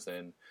 stars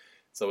in.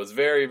 So it was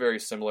very, very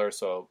similar.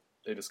 So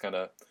they just kind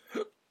of,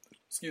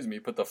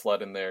 put the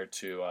FLUDD in there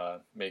to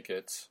make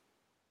it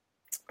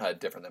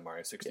different than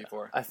Mario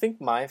 64. Yeah. I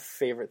think my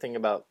favorite thing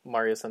about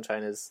Mario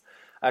Sunshine is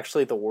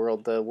actually the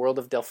world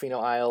of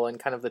Delfino Isle and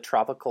kind of the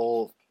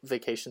tropical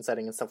vacation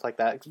setting and stuff like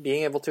that.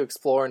 Being able to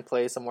explore and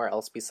play somewhere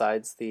else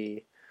besides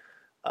the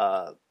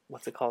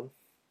what's it called?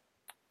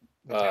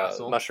 The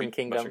castle. Mushroom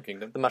Kingdom.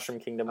 The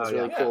Mushroom Kingdom was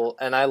really cool,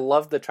 and I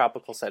loved the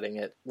tropical setting.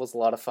 It was a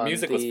lot of fun.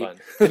 Music was fun.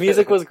 The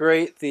music was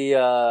great.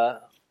 The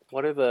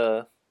what are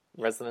the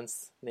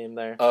residents named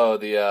there? Oh,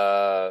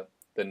 the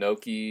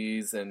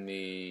Nokis and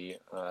the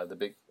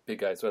big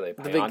guys. What are they?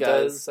 The big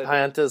guys,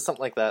 Piantas,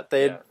 something like that.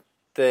 They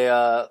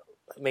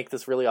make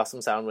this really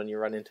awesome sound when you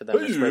run into them.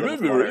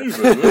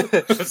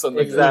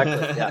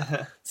 Exactly,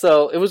 yeah.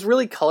 So it was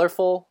really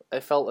colorful. I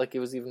felt like it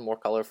was even more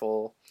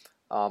colorful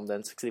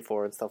than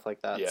 64 and stuff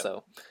like that. Yeah.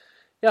 So,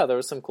 yeah, there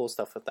was some cool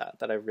stuff with that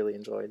I really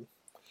enjoyed.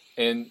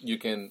 And you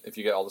can, if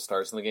you get all the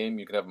stars in the game,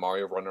 you can have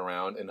Mario run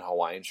around in a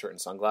Hawaiian shirt and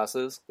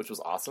sunglasses, which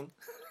was awesome.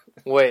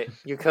 Wait,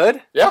 you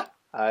could? Yeah.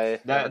 I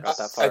never got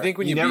that far. I think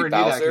when you never beat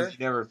Bowser, you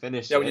never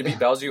finished. Yeah, when you beat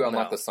Bowser, you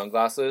unlock No. the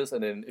sunglasses,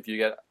 and then if you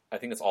get, I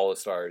think it's all the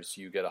stars,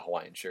 you get a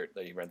Hawaiian shirt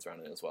that he runs around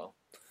in as well.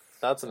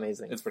 That's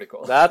amazing. It's pretty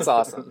cool. That's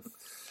awesome.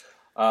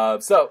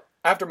 So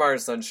after Mario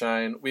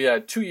Sunshine, we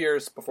had 2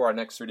 years before our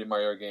next 3D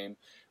Mario game,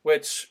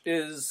 which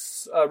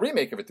is a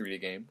remake of a 3D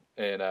game,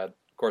 and of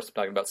course, I'm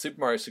talking about Super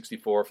Mario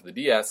 64 for the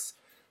DS.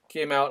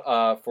 Came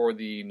out for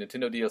the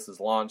Nintendo DS's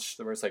launch.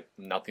 There was like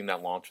nothing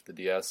that launched with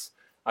the DS.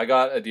 I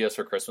got a DS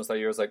for Christmas that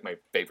year. It was like my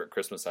favorite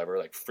Christmas ever.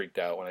 Like freaked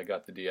out when I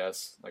got the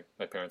DS. Like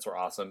my parents were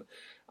awesome.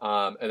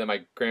 And then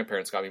my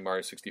grandparents got me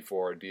Mario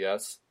 64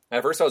 DS. And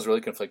at first I was really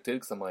conflicted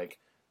because I'm like,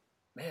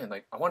 man,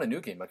 like I want a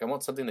new game. Like I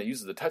want something that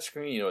uses the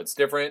touchscreen. You know, it's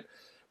different.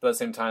 But at the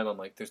same time, I'm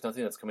like, there's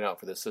nothing that's coming out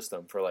for this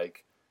system for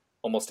like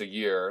almost a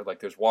year. Like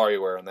there's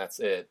WarioWare and that's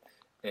it.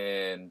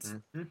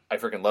 And I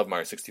freaking love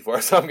Mario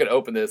 64, so I'm going to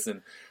open this.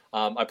 And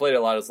I played it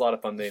a lot. It was a lot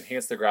of fun. They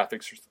enhanced the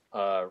graphics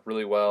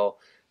really well.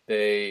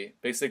 They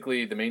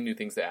basically, the main new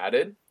things they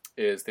added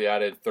is they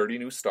added 30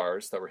 new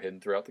stars that were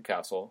hidden throughout the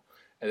castle.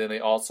 And then they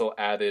also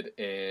added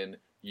in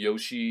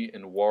Yoshi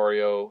and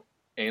Wario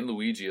and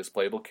Luigi as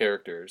playable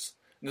characters.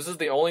 And this is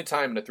the only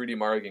time in a 3D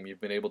Mario game you've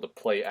been able to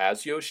play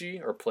as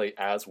Yoshi or play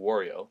as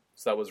Wario.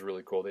 So that was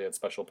really cool. They had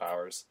special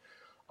powers.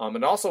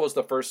 And also was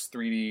the first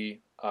 3D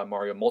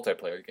Mario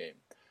multiplayer game.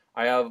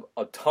 I have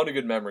a ton of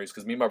good memories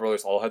because me and my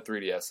brothers all had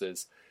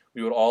 3DSs.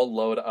 We would all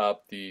load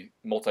up the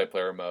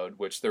multiplayer mode,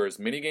 which there was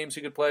mini games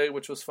you could play,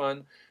 which was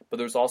fun. But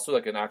there's also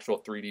like an actual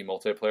 3D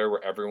multiplayer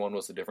where everyone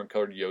was a different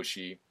colored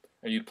Yoshi.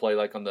 And you'd play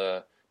like on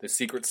the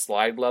secret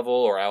slide level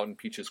or out in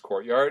Peach's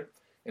courtyard.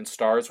 And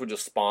stars would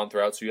just spawn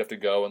throughout, so you have to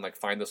go and like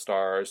find the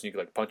stars and you could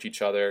like punch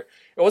each other.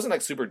 It wasn't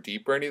like super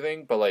deep or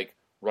anything, but like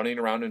running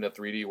around in a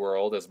 3D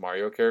world as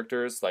Mario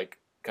characters, like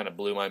kind of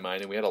blew my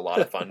mind, and we had a lot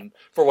of fun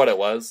for what it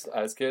was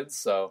as kids.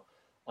 So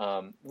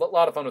a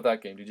lot of fun with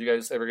that game. Did you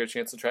guys ever get a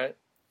chance to try it?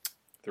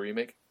 The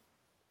remake?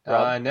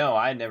 No,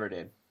 I never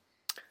did.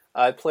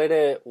 I played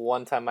it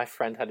one time. My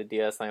friend had a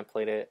DS and I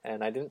played it,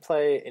 and I didn't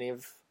play any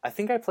of... I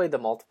think I played the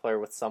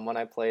multiplayer with someone.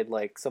 I played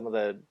like some of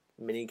the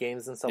mini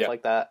games and stuff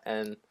like that,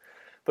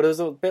 but it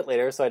was a bit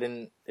later, so it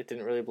didn't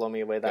really blow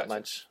me away that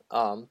much.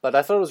 But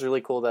I thought it was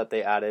really cool that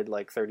they added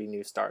like 30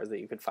 new stars that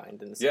you could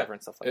find in the server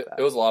and stuff like that.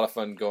 It was a lot of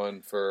fun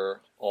going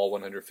for all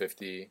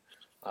 150.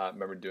 I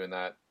remember doing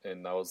that,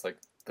 and that was like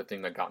the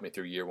thing that got me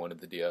through year one of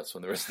the DS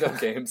when there was no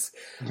games.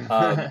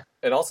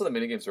 And also the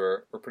minigames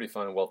were pretty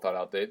fun and well thought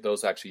out.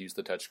 Those actually used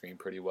the touchscreen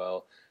pretty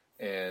well,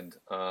 and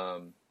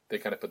they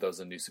kind of put those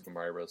in New Super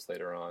Mario Bros.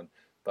 Later on.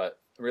 But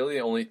really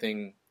the only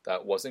thing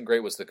that wasn't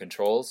great was the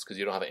controls, because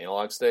you don't have an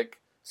analog stick.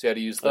 So you had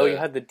to use you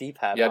had the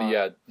D-pad. You had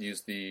to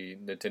use the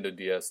Nintendo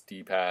DS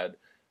D-pad,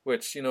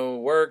 which,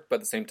 worked, but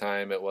at the same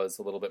time it was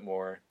a little bit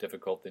more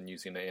difficult than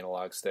using the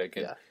analog stick.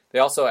 And they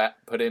also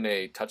put in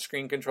a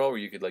touchscreen control where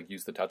you could like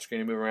use the touchscreen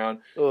to move around,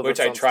 which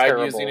I tried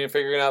using and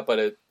figuring it out, but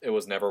it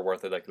was never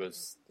worth it. Like it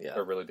was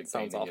a really big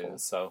pain to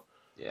use. So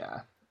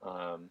yeah.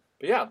 But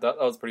yeah, that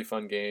was a pretty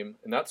fun game,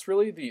 and that's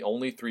really the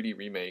only 3D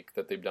remake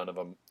that they've done of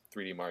a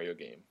 3D Mario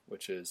game,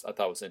 which I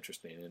thought was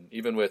interesting. And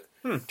even with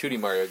 2D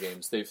Mario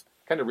games, they've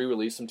kind of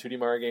re-released some 2D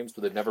Mario games,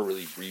 but they've never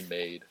really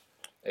remade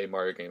a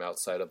Mario game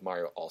outside of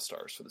Mario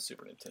All-Stars for the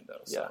Super Nintendo.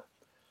 So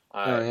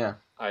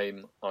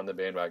I'm on the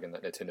bandwagon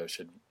that Nintendo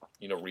should,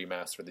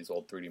 remaster these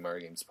old 3D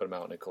Mario games, put them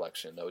out in a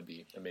collection. That would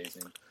be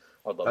amazing.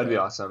 I'd love that. That'd be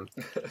awesome.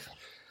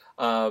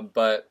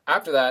 But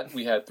after that,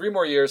 we had 3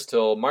 more years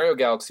till Mario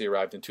Galaxy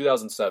arrived in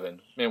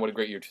 2007. Man, what a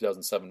great year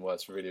 2007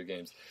 was for video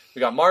games. We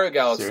got Mario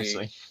Galaxy.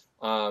 Seriously.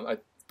 I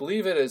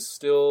believe it is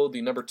still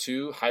the number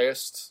 2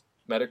 highest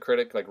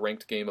Metacritic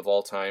ranked game of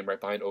all time,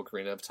 right behind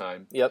Ocarina of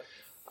Time. Yep.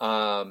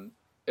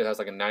 It has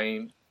like a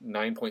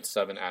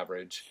 9.7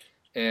 average.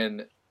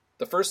 And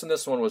the first in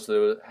this one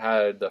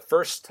had the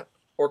first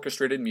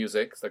orchestrated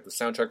music. Like the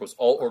soundtrack was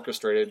all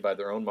orchestrated by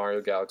their own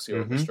Mario Galaxy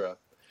Orchestra.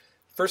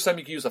 First time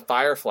you could use a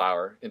fire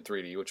flower in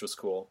 3D, which was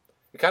cool.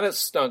 It kind of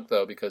stunk,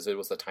 though, because it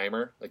was the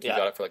timer. Like, you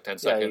got it for 10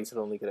 seconds. Yeah, you could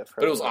only get it for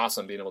But it was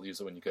awesome being able to use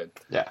it when you could.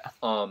 Yeah.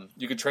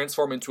 You could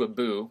transform into a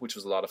Boo, which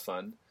was a lot of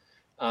fun.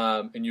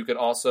 And you could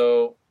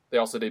also... They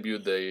also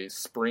debuted the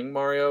Spring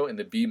Mario and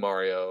the Bee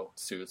Mario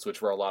suits,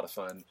 which were a lot of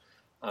fun.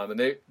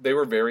 And they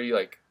were very,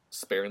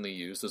 sparingly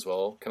used as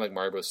well. Kind of like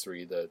Mario Bros.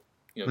 3, the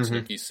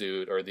Sneaky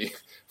suit or the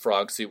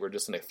Frog suit were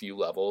just in a few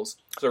levels.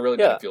 So it really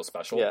didn't feel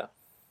special. Yeah.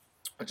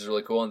 Which is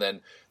really cool. And then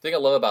the thing I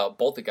love about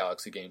both the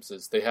Galaxy games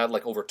is they had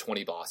over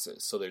 20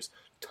 bosses. So there's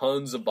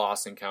tons of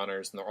boss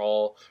encounters, and they're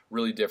all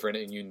really different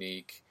and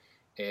unique.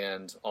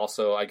 And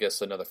also, I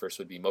guess another first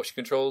would be motion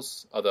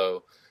controls,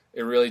 although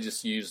it really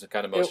just used the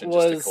kind of motion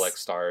just to collect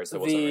stars. It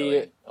wasn't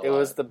really It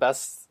was the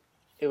best.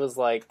 It was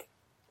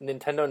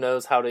Nintendo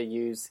knows how to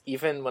use,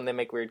 even when they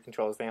make weird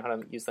controllers, they know how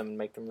to use them and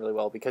make them really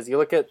well. Because you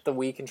look at the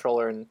Wii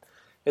controller and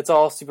it's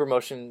all super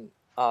motion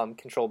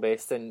control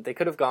based, and they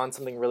could have gone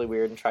something really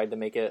weird and tried to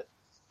make it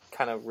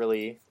kind of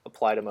really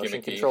apply to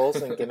motion controls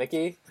and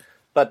gimmicky.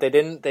 But they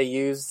didn't. They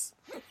use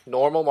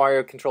normal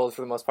Mario controls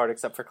for the most part,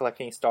 except for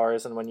collecting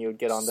stars and when you would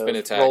get on the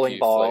rolling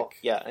ball. Flick.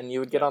 Yeah, and you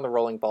would get on the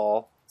rolling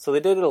ball. So they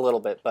did it a little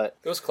bit, but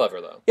it was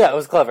clever though. Yeah, it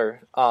was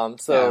clever.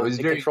 So it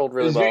controlled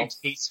really well. It was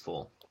very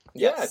tasteful.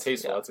 Yes, yeah,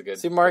 tasteful. Yeah. That's a good.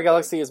 Super Mario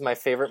Galaxy is my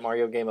favorite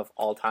Mario game of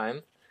all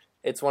time.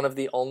 It's one of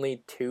the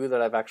only 2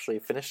 that I've actually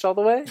finished all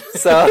the way.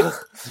 So,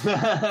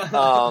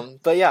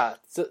 but yeah,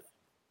 so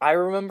I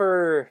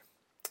remember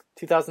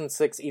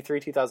 2006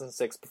 E3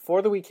 2006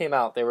 before the Wii came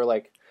out. They were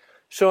like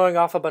showing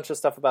off a bunch of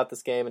stuff about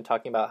this game and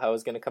talking about how it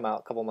was going to come out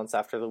a couple months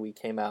after the Wii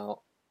came out,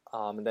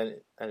 and then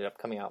it ended up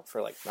coming out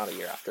for like not a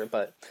year after.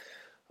 But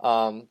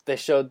they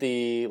showed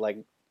the like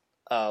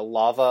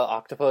lava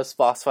octopus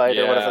boss fight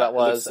or whatever that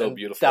was. So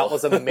beautiful. That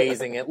was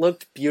amazing. It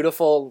looked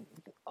beautiful.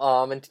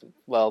 And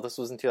well, this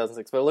was in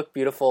 2006, but it looked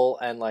beautiful,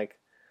 and like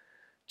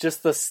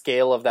just the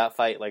scale of that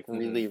fight like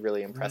really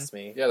really impressed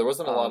me. Yeah, there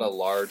wasn't a lot of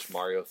large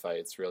Mario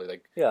fights really.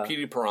 Like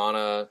Petey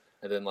Piranha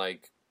and then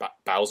like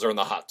Bowser in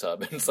the hot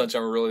tub and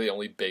Sunshine were really the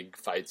only big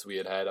fights we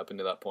had up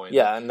until that point.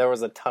 Yeah, and there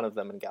was a ton of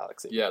them in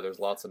Galaxy. Yeah, there's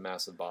lots of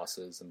massive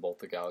bosses in both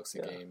the Galaxy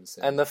games.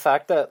 And the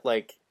fact that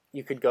like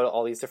you could go to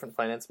all these different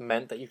planets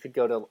meant that you could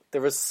go to,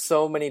 there was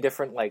so many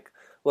different like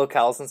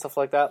locales and stuff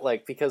like that.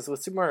 Like because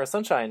with Super Mario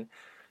Sunshine,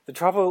 the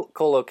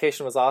tropical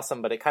location was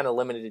awesome, but it kind of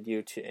limited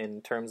you to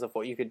in terms of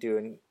what you could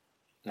do.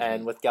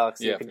 And with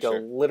Galaxy, you could go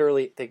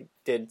literally. They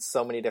did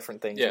so many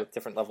different things with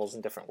different levels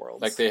and different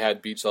worlds. Like they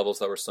had beach levels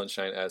that were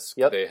Sunshine-esque.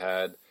 Yep. They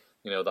had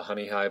the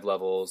Honey Hive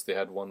levels. They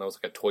had one that was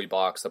like a toy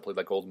box that played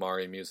like old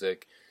Mario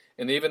music,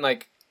 and even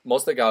like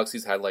most of the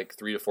Galaxies had like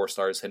 3 to 4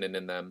 stars hidden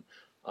in them.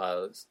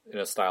 In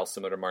a style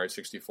similar to Mario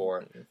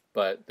 64,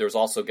 but there was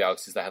also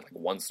galaxies that had like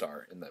 1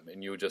 star in them,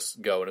 and you would just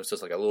go and it was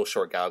just like a little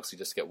short galaxy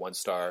just to get 1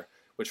 star,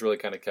 which really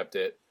kind of kept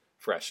it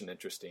fresh and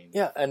interesting.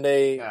 Yeah, and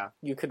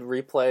you could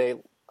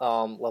replay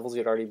levels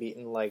you'd already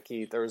beaten. Like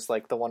there was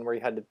like the one where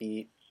you had to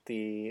beat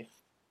the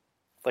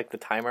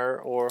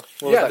timer, or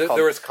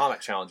there was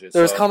comet challenges.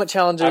 There was comet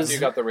challenges. After you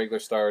got the regular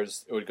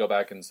stars, it would go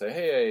back and say,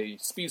 "Hey,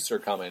 speeds are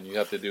coming." You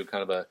have to do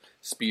kind of a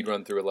speed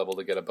run through a level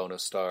to get a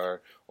bonus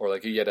star, or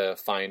like you had to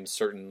find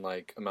certain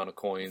like amount of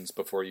coins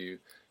before you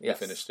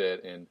finished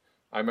it. And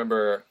I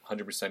remember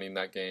 100%ing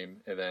that game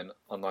and then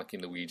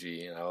unlocking the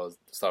Ouija, and I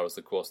thought it was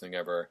the coolest thing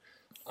ever.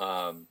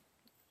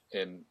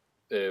 And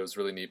it was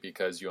really neat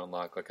because you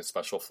unlock like a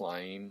special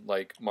flying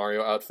like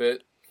Mario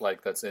outfit.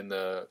 Like that's in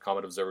the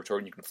Comet Observatory,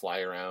 and you can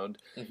fly around.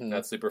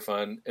 That's super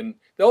fun. And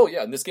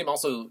and this game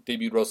also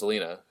debuted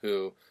Rosalina,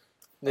 who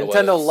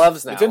Nintendo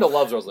loves now. Nintendo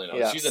loves Rosalina.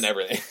 Yes. She's in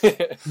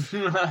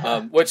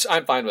everything, which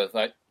I'm fine with.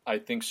 I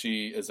think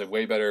she is a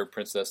way better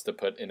princess to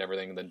put in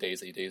everything than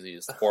Daisy. Daisy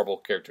is horrible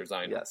character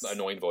design,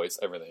 annoying voice,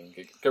 everything.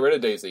 Get rid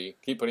of Daisy.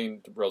 Keep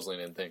putting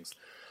Rosalina in things.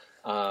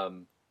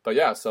 But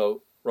yeah,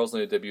 so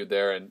Rosalina debuted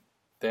there, and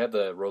they had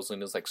the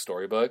Rosalina's like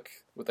storybook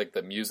with like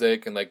the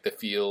music and like the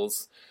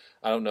feels.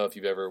 I don't know if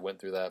you've ever went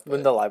through that.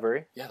 In the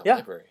library? Yeah, the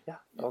library. Yeah,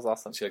 that was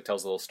awesome. She like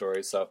tells a little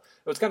story, so it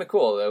was kind of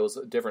cool. It was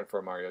different for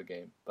a Mario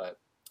game, but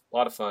a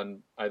lot of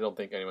fun. I don't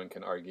think anyone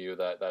can argue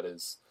that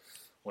is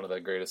one of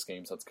the greatest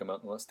games that's come out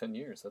in the last 10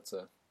 years. That's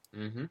a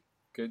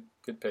good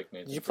pick,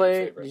 Nathan. Did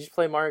you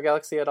play Mario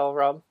Galaxy at all,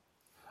 Rob?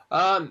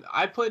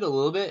 I played a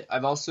little bit.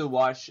 I've also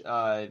watched.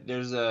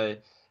 There's a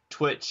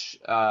Twitch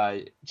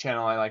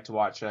channel I like to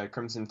watch,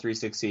 Crimson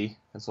 360.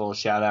 That's a little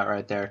shout out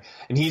right there.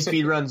 And he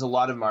speedruns a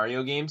lot of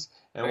Mario games.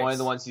 And one of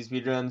the ones he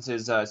speedruns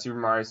is Super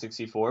Mario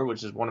 64,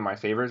 which is one of my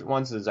favorite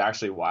ones. This is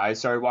actually why I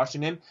started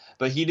watching him.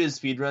 But he does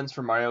speedruns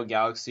for Mario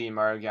Galaxy and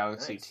Mario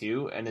Galaxy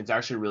 2, and it's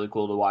actually really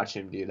cool to watch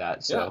him do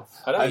that. So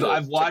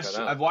I've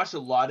watched a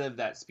lot of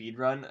that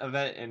speedrun of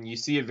it, and you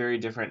see a very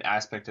different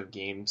aspect of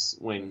games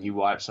when you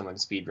watch someone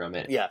speedrun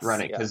it,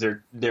 because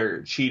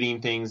they're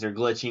cheating things, they're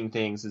glitching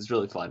things. It's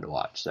really fun to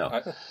watch.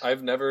 So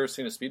I've never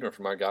seen a speedrun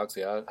for Mario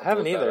Galaxy. I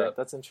haven't either.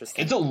 That's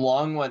interesting. It's a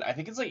long one. I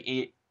think it's like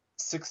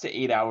 6 to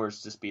 8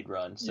 hours to speed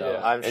run,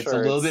 so I'm it's sure a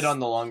little bit on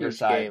the longer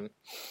side. Game.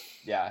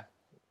 Yeah,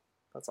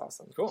 that's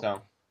awesome. Cool.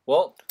 So,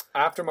 well,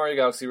 after Mario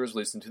Galaxy was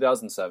released in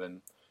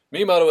 2007,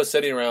 Miyamoto was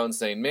sitting around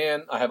saying,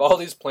 "Man, I have all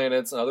these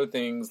planets and other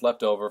things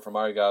left over from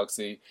Mario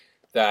Galaxy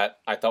that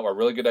I thought were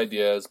really good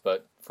ideas,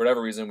 but for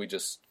whatever reason, we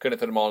just couldn't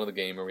fit them all into the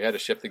game, or we had to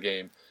ship the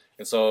game."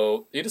 And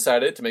so he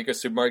decided to make a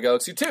Super Mario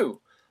Galaxy 2,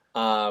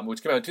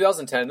 which came out in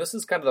 2010. This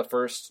is kind of the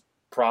first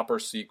proper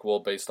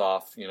sequel based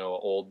off,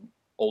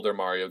 older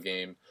Mario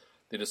game.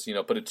 They just,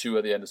 put a 2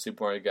 at the end of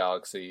Super Mario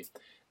Galaxy.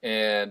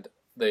 And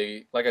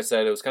they, like I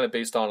said, it was kind of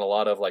based on a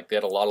lot of, they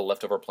had a lot of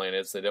leftover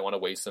planets. They didn't want to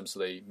waste them, so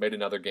they made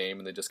another game,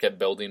 and they just kept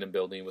building and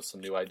building with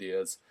some new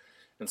ideas.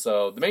 And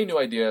so the main new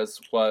ideas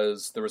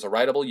was there was a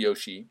rideable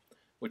Yoshi,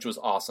 which was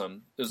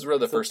awesome. This was really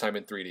the first time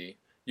in 3D.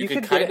 You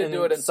could kind of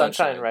do it in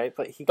Sunshine, right?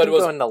 But he could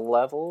go into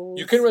levels.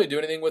 You couldn't really do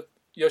anything with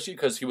Yoshi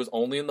because he was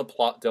only in the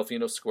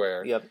Delfino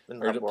Square,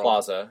 in or the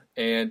Plaza,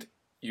 and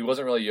he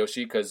wasn't really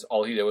Yoshi because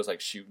all he did was like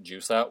shoot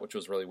juice out, which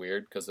was really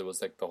weird because it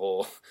was like the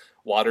whole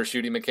water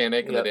shooting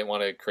mechanic, and they didn't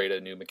want to create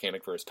a new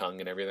mechanic for his tongue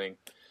and everything.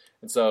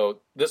 And so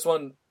this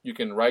one, you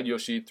can ride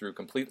Yoshi through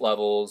complete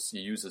levels.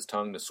 You use his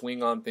tongue to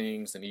swing on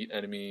things and eat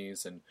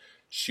enemies and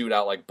shoot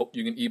out, like,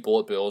 you can eat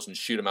bullet bills and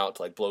shoot them out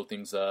to, like, blow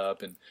things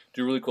up and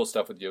do really cool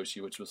stuff with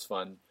Yoshi, which was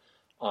fun.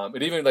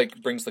 It even,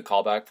 like, brings the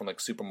callback from, like,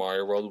 Super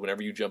Mario World.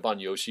 Whenever you jump on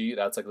Yoshi,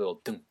 that's, like, a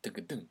little dun, dun,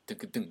 dun,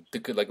 dun, dun,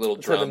 dun, like, little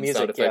drum music,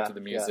 sound effect to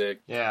the music.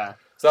 Yeah.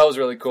 So that was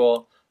really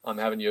cool,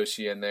 having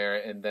Yoshi in there.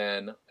 And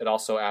then it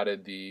also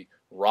added the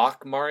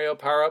Rock Mario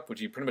power-up,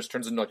 which he pretty much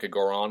turns into, like, a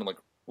Goron and, like,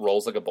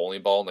 rolls like a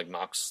bowling ball and like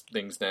knocks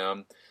things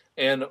down.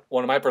 And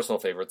one of my personal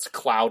favorites,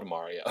 Cloud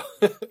Mario.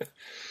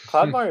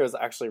 Cloud Mario is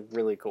actually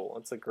really cool.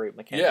 It's a great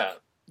mechanic. Yeah.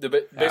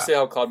 Basically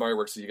how Cloud Mario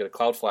works is you get a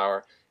cloud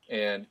flower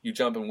and you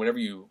jump, and whenever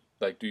you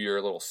like do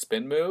your little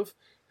spin move,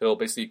 it'll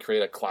basically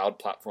create a cloud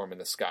platform in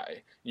the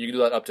sky. You can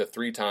do that up to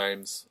 3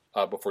 times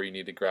before you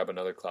need to grab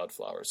another cloud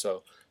flower.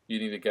 So you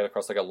need to get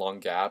across like a long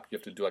gap. You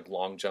have to do like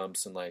long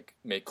jumps and like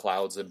make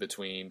clouds in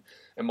between.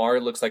 And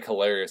Mario looks like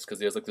hilarious because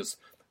he has like this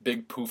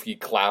big poofy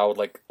cloud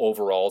like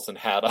overalls and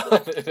hat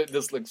on. It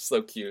just looks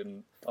so cute,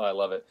 and I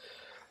love it.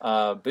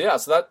 But yeah,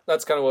 so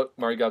that's kind of what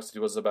Mario Galaxy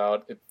 2 was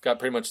about. It got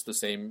pretty much the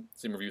same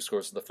review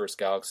scores as the first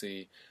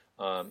Galaxy.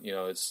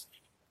 It's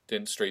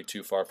didn't stray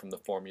too far from the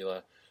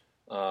formula.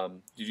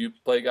 Did you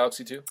play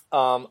Galaxy 2?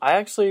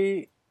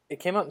 It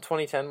came out in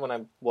 2010 when I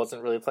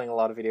wasn't really playing a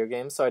lot of video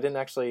games, so I didn't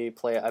actually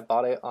play it. I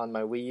bought it on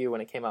my Wii U when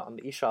it came out on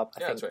the eShop,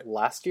 I think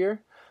last year.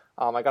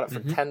 I got it for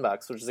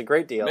 $10, which is a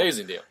great deal.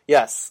 Amazing deal.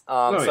 Yes.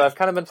 So I've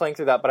kind of been playing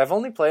through that, but I've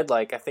only played,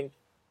 like, I think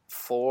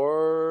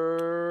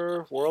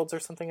 4 worlds or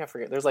something. I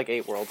forget. There's like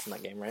 8 worlds in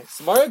that game, right?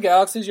 So Mario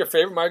Galaxy is your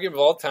favorite Mario game of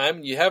all time,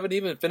 and you haven't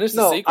even finished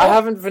the sequel? No, I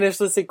haven't finished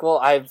the sequel.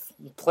 I've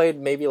played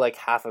maybe like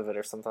half of it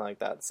or something like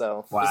that.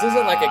 So This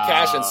isn't like a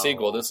cash-in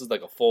sequel. This is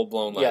like a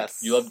full-blown, like,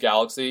 you love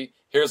Galaxy,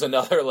 here's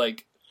another,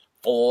 like,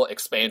 full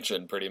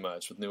expansion, pretty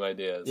much, with new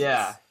ideas.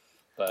 Yeah.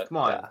 But come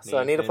on. Yeah, so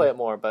I need to play it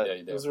more, but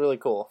it was really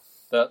cool.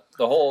 The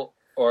whole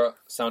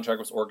soundtrack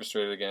was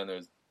orchestrated again.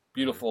 There's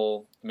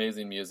beautiful,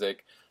 amazing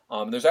music.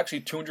 There's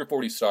actually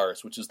 240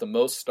 stars, which is the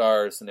most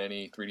stars in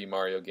any 3D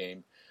Mario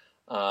game.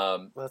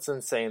 That's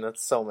insane.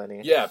 That's so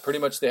many. Yeah, pretty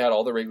much they had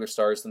all the regular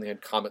stars, then they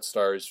had Comet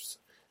stars,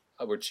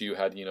 which you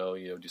had,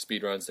 do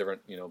speed runs,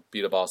 different,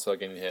 beat a boss without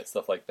getting hit,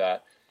 stuff like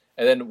that.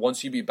 And then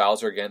once you beat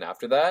Bowser again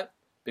after that,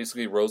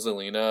 basically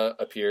Rosalina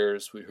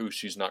appears, who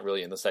she's not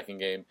really in the second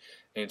game,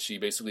 and she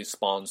basically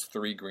spawns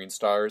 3 green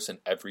stars in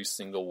every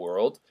single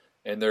world.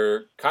 And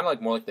they're kind of like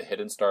more like the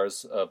hidden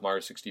stars of Mario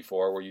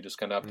 64, where you just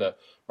kind of have to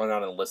run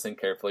around and listen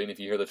carefully. And if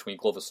you hear the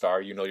twinkle of a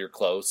star, you're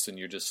close, and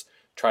you just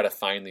try to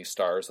find these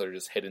stars that are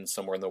just hidden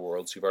somewhere in the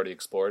worlds you've already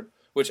explored,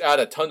 which add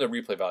a ton of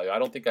replay value. I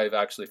don't think I've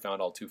actually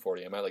found all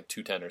 240. I'm at like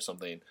 210 or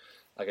something.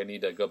 Like, I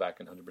need to go back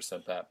and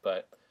 100% that.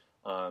 But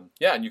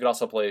yeah, and you can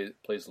also play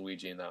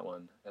Luigi in that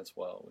one as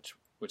well,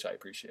 which I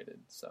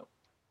appreciated. So,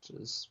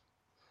 which is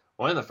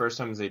one of the first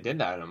times they did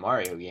that in a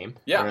Mario game.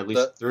 Yeah, or at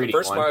least the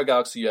first Mario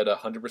Galaxy, you had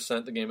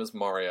 100% the game as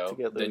Mario,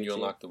 then you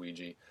unlock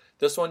Luigi.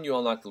 This one, you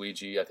unlock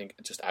Luigi, I think,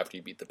 just after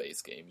you beat the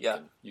base game.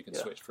 You can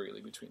switch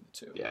freely between the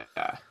two.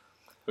 Yeah.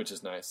 Which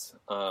is nice.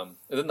 And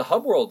then the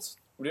hub worlds,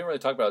 we didn't really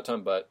talk about it a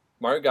ton, but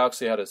Mario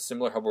Galaxy had a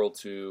similar hub world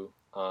to,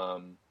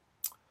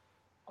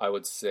 I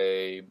would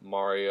say,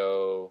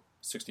 Mario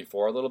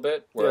 64 a little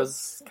bit. It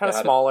was kind of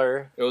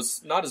smaller. It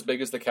was not as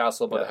big as the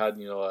castle, but it had,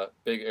 a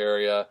big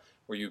area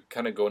where you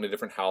kind of go into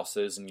different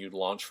houses and you'd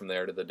launch from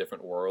there to the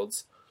different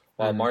worlds.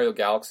 While Mario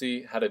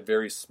Galaxy had a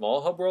very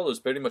small hub world, it was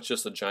pretty much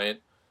just a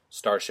giant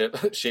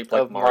starship shaped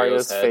like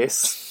Mario's head,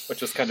 face,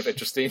 which was kind of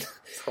interesting.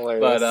 It's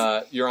hilarious.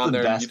 But you're on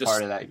there. Best you just,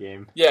 part of that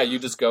game. Yeah, you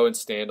just go and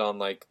stand on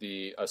like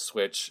a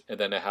switch, and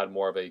then it had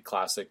more of a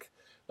classic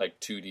like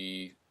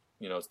 2D,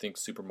 think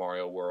Super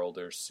Mario World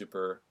or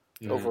Super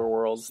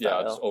Overworld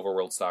style. Yeah, just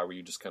Overworld style where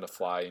you just kind of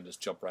fly and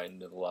just jump right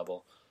into the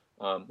level,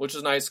 which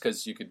is nice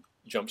because you could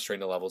jump straight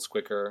into levels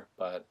quicker,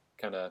 but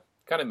kind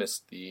of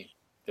missed the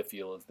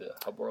feel of the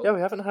hub world. Yeah,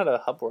 we haven't had a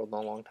hub world in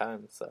a long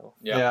time, so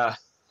yeah.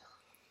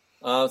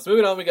 So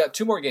moving on, we got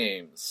 2 more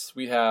games.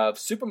 We have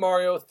Super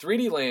Mario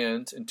 3D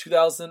Land in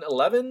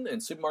 2011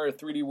 and Super Mario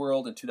 3D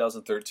World in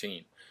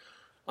 2013.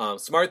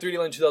 Super Mario 3D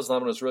Land in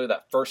 2011 was really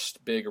that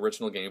first big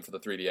original game for the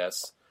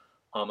 3DS.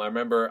 I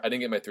remember I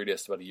didn't get my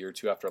 3DS about a year or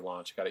 2 after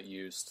launch. I got it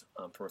used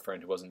from a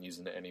friend who wasn't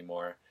using it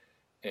anymore.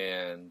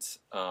 And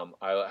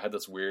I had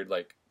this weird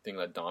thing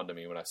that dawned on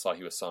me when I saw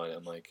he was selling it.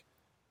 I'm like,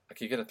 I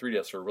could get a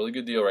 3DS for a really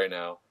good deal right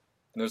now.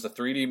 And there's a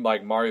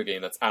 3D Mario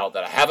game that's out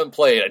that I haven't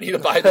played. I need to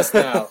buy this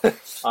now.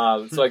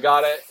 So I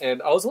got it,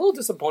 and I was a little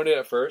disappointed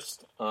at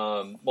first,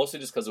 mostly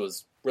just because it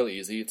was really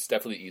easy. It's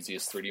definitely the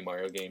easiest 3D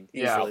Mario game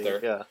out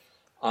there.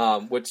 Yeah.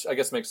 Which I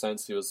guess makes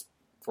sense. It was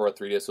for a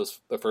 3DS. It was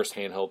the first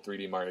handheld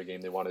 3D Mario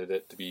game. They wanted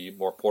it to be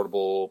more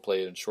portable,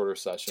 played in shorter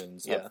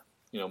sessions. Yeah.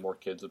 More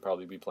kids would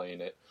probably be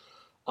playing it.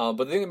 But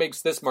the thing that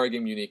makes this Mario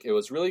game unique, it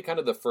was really kind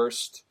of the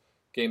first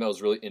game that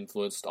was really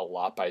influenced a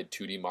lot by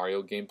 2D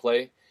Mario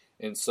gameplay.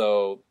 And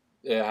so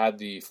it had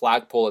the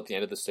flagpole at the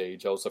end of the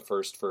stage. That was the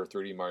first for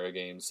 3D Mario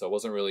games, so it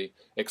wasn't really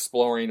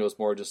exploring. It was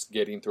more just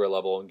getting through a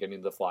level and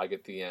getting the flag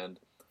at the end.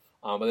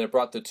 And then it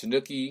brought the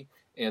Tanuki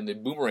and the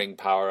boomerang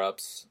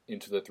power-ups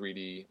into the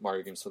 3D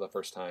Mario games for the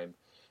first time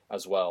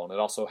as well. And it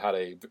also had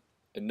a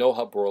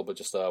no-hub world, but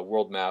just a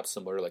world map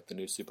similar to like the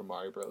new Super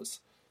Mario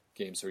Bros.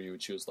 Games where you would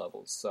choose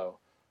levels. So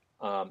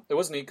it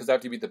was neat because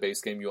after you beat the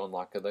base game, you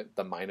unlock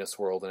the minus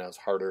world and it has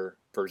harder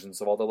versions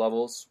of all the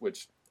levels,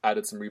 which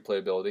added some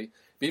replayability.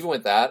 But even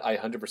with that, I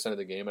 100% of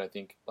the game, and I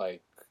think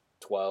like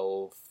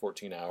 12,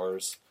 14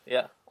 hours.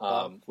 Yeah.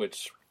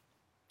 Which,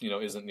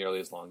 isn't nearly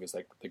as long as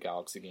like the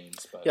Galaxy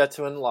games. But yeah,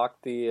 to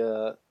unlock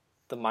the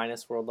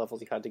minus world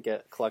levels, you had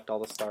to collect all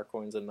the star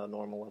coins in the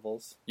normal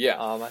levels.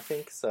 Yeah. I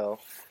think so.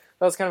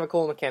 That was kind of a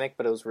cool mechanic,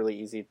 but it was really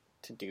easy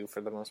to do for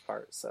the most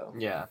part. So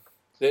yeah.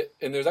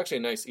 And there's actually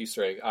a nice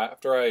Easter egg.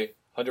 After I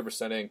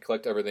 100% and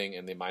collect everything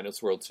in the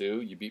minus world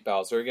 2, you beat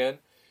Bowser again.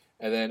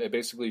 And then it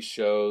basically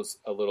shows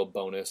a little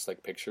bonus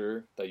like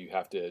picture that you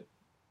have to,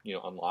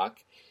 unlock.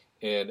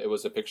 And it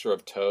was a picture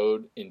of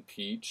Toad and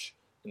Peach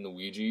and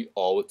Luigi,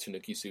 all with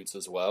Tanuki suits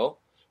as well.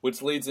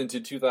 Which leads into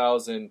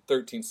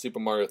 2013 Super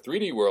Mario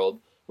 3D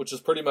World, which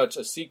is pretty much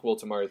a sequel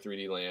to Mario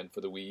 3D Land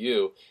for the Wii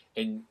U.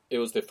 And it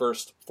was the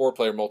first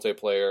 4-player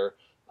multiplayer,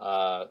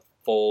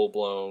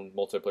 full-blown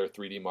multiplayer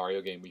 3D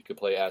Mario game where you could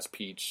play as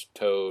Peach,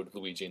 Toad,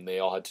 Luigi, and they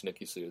all had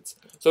Tanuki suits.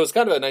 So it's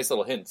kind of a nice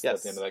little hint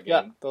at the end of that game.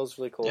 Yeah, that was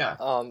really cool. Yeah.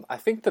 I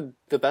think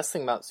the best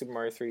thing about Super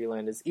Mario 3D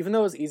Land is, even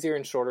though it was easier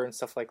and shorter and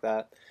stuff like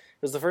that,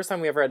 it was the first time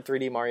we ever had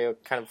 3D Mario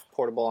kind of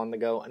portable on the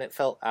go, and it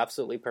felt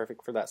absolutely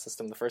perfect for that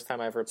system. The first time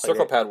I ever played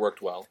Circle Pad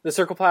worked well. The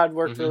Circle Pad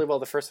worked really well.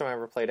 The first time I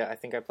ever played it, I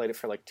think I played it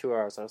for like 2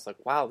 hours. I was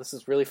like, wow, this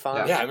is really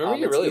fun. Yeah, I remember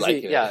you really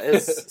liking it. Yeah,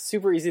 it's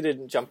super easy to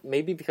jump,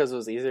 maybe because it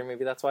was easier,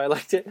 maybe that's why I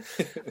liked it.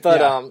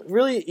 But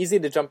really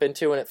easy to jump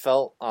into, and it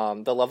felt,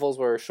 the levels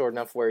were short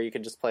enough where you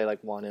could just play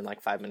like one in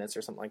like 5 minutes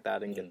or something like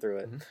that and get through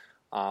it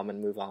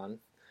and move on.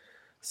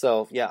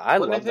 So, yeah, I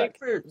love that.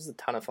 It was a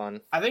ton of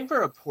fun. I think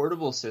for a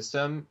portable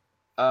system,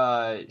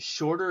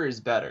 shorter is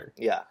better.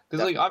 Yeah.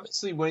 Because, like,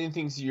 obviously one of the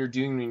things you're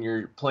doing when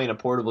you're playing a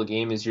portable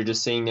game is you're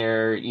just sitting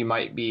there, you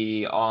might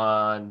be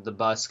on the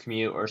bus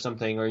commute or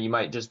something, or you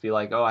might just be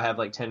like, oh, I have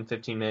like 10,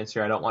 15 minutes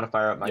here, I don't want to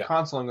fire up my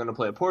console, I'm going to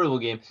play a portable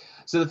game.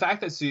 So the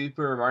fact that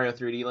Super Mario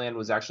 3D Land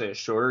was actually a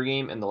shorter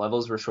game and the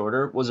levels were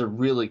shorter was a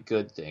really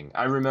good thing.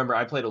 I remember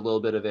I played a little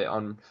bit of it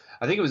on,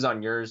 I think it was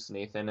on yours,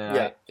 Nathan,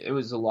 and it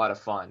was a lot of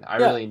fun. I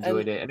really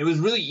enjoyed it. And it was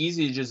really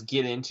easy to just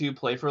get into,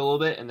 play for a little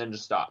bit, and then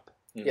just stop.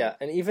 Yeah,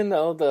 and even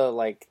though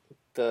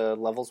the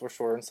levels were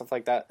shorter and stuff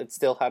like that, it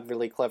still had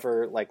really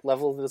clever like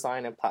level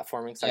design and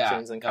platforming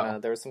sections, and kind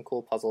of there was some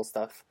cool puzzle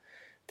stuff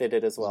they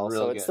did as well.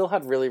 So it still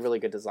had really, really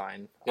good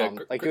design, you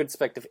would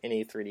expect of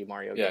any 3D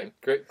Mario game.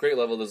 Yeah, great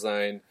level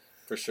design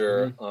for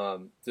sure.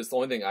 Just the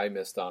only thing I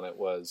missed on it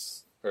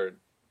was, or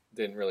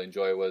didn't really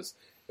enjoy, was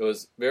it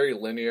was very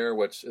linear,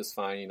 which is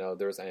fine.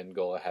 There was an end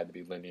goal; it had to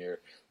be linear.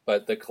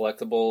 But the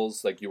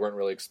collectibles, like, you weren't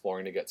really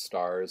exploring to get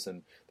stars,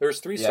 and there was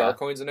 3 star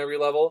coins in every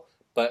level.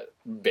 But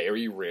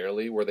very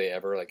rarely were they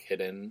ever, like,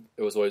 hidden.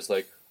 It was always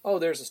like, oh,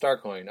 there's a star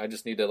coin. I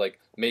just need to, like,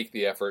 make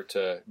the effort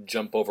to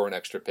jump over an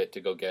extra pit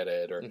to go get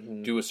it or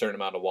do a certain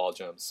amount of wall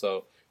jumps.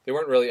 So they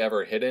weren't really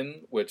ever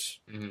hidden,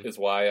 which is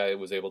why I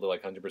was able to,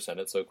 like, 100%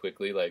 it so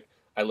quickly. Like,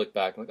 I look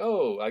back and, like,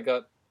 oh, I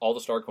got all the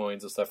star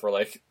coins except for,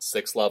 like,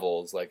 6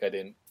 levels. Like, I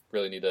didn't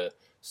really need to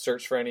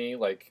search for any,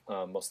 like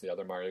most of the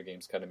other Mario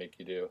games kind of make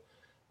you do.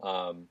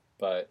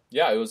 But,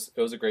 yeah, it was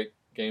a great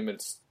game.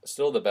 It's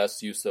still the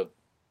best use of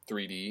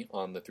 3D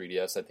on the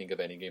 3DS, I think, of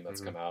any game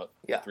that's come out.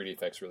 Yeah. 3D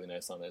effects really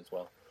nice on it as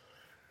well.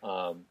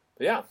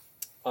 But yeah.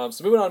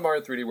 So moving on to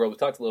Mario 3D World, we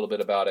talked a little bit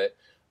about it.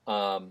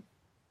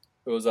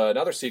 It was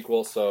another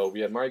sequel, so we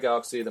had Mario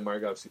Galaxy, then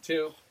Mario Galaxy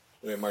 2,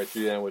 we had Mario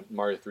 3D Land with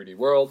Mario 3D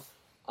World,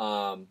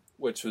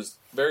 which was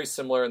very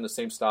similar in the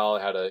same style.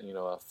 It had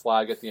a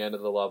flag at the end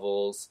of the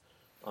levels.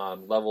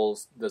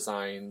 Levels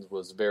design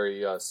was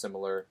very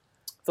similar.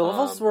 The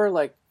levels were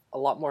like a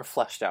lot more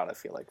fleshed out, I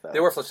feel like, though. They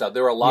were fleshed out. They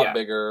were a lot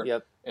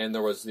bigger, and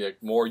there was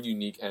more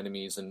unique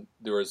enemies, and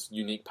there was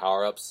unique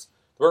power-ups.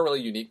 There weren't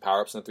really unique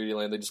power-ups in 3D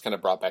Land. They just kind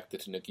of brought back the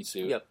Tanuki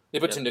suit. They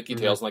put Tanuki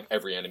tails in like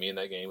every enemy in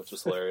that game, which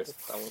was hilarious.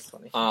 That was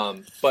funny.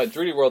 But in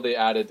 3D World, they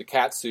added the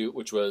cat suit,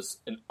 which was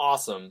an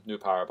awesome new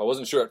power-up. I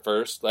wasn't sure at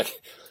first.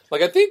 Like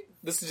I think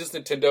this is just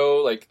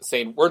Nintendo like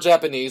saying, we're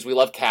Japanese, we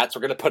love cats,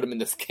 we're going to put them in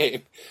this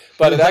game.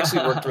 But it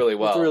actually worked really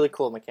well. It's a really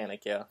cool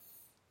mechanic,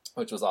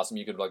 which was awesome.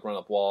 You could like run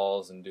up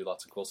walls and do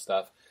lots of cool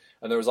stuff.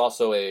 And there was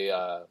also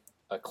a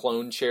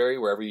clone cherry.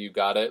 Wherever you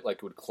got it, like,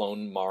 it would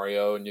clone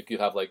Mario, and you could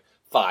have like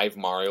 5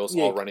 Marios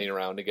all running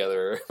around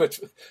together.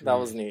 Which that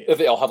was neat. If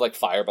they all have like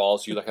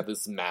fireballs, you like have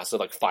this massive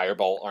like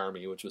fireball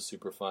army, which was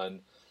super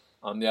fun.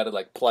 They added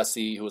like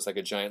Plessy, who was like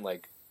a giant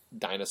like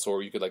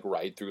dinosaur. You could like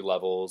ride through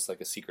levels,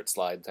 like a secret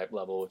slide type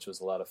level, which was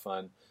a lot of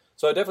fun.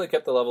 So I definitely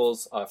kept the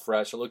levels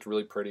fresh. It looked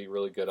really pretty,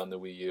 really good on the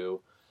Wii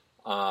U.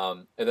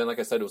 And then, like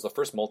I said, it was the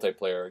first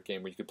multiplayer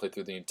game where you could play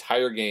through the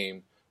entire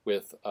game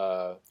with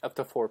up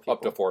to 4 people.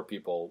 Up to 4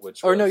 people,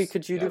 which or was, no,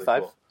 could you do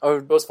 5? Cool. Or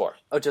it was 4.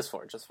 Oh, just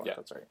 4. Yeah.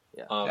 That's right.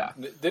 Yeah.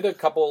 Did a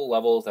couple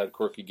levels that had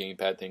quirky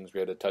gamepad things. We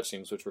had touch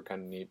things, which were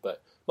kind of neat,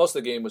 but most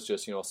of the game was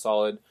just a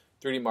solid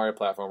 3D Mario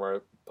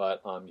platformer.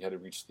 But you had to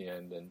reach the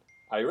end, and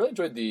I really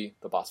enjoyed the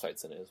boss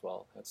fights in it as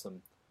well. Had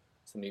some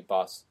neat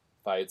boss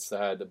fights that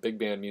had the big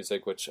band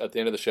music, which at the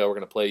end of the show we're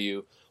going to play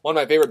you one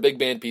of my favorite big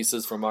band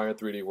pieces from Mario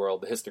 3D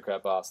World, the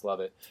Histocrat boss. Love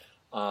it.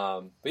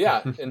 But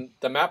yeah, and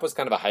the map was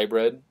kind of a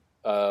hybrid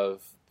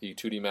of the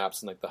 2D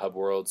maps and like the hub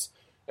worlds.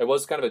 It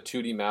was kind of a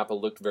 2D map. It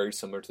looked very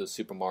similar to the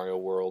Super Mario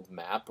World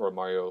map or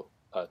Mario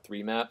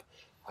 3 map.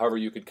 However,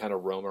 you could kind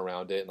of roam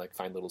around it and like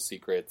find little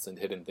secrets and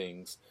hidden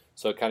things.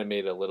 So it kind of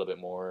made it a little bit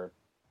more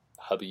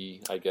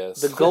hubby, I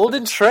guess. The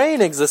golden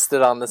train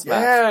existed on this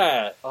map.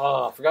 Yeah.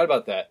 Oh, I forgot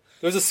about that.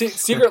 There was a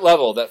secret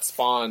level that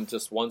spawned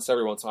just once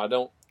every once in a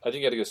while. I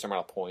think you had to get a certain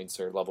amount of points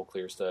or level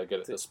clears to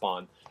get it to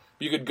spawn.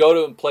 But you could go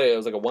to and play it. It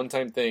was like a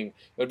one-time thing. It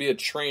would be a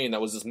train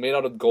that was just made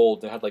out of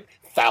gold and had like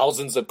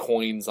thousands of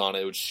coins on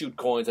it. It would shoot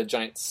coins, had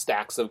giant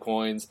stacks of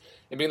coins.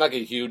 And being like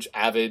a huge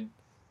avid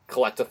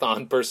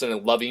collectathon person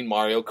and loving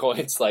Mario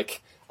coins,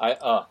 like my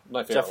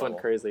favorite. Jeff level. went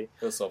crazy.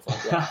 It was so fun.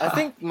 Yeah. I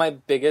think my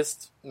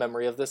biggest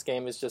memory of this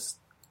game is just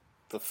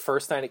the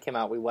first night it came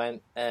out. We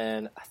went,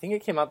 and I think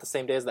it came out the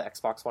same day as the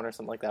Xbox One or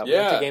something like that. We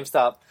went to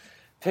GameStop,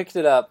 picked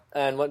it up,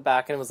 and went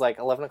back, and it was like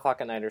 11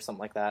 o'clock at night or something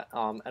like that.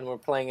 And we're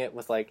playing it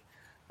with like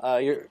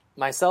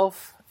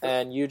myself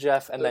and you,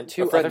 Jeff, and then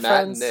 2 other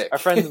friends. Our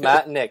friends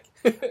Matt and Nick.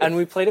 And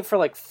we played it for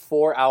like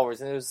 4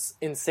 hours, and it was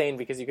insane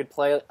because you could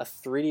play a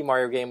 3D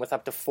Mario game with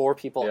up to 4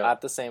 people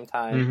at the same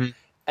time. Mm-hmm.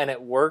 And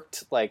it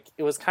worked. Like,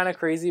 it was kind of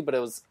crazy, but it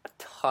was a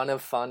ton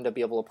of fun to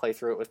be able to play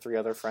through it with 3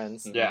 other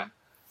friends. Yeah.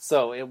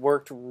 So it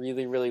worked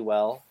really, really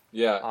well.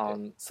 Yeah.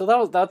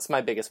 So that's my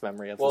biggest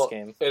memory of this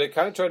game. And it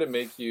kind of tried to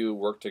make you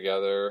work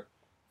together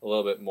a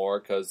little bit more,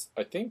 because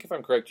I think, if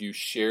I'm correct, you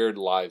shared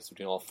lives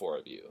between all 4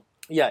 of you.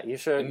 Yeah, you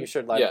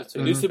shared lives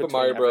between New Super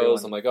Mario Bros.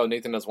 Everyone. I'm like, oh,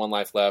 Nathan has 1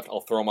 life left.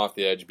 I'll throw him off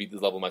the edge, beat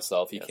this level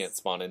myself. He can't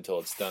spawn until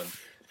it's done.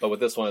 But with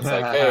this one, it's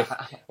like, hey,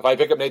 if I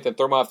pick up Nathan,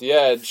 throw him off the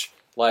edge,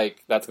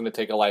 like, that's going to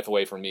take a life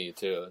away from me,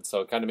 too. And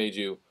so it kind of made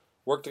you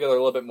work together a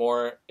little bit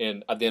more,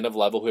 and at the end of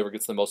level, whoever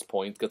gets the most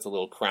points gets a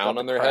little crown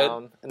on their head.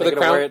 And they're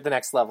going to wear it the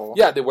next level.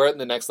 Yeah, they wear it in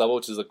the next level,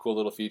 which is a cool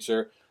little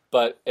feature.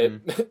 But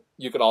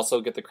you could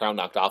also get the crown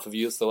knocked off of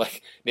you. So,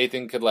 like,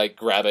 Nathan could, like,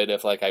 grab it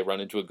if, like, I run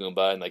into a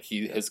Goomba and, like,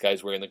 his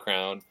guy's wearing the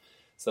crown.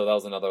 So that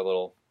was another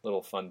little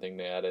fun thing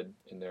they added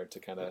in there to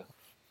kind of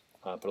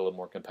put a little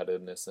more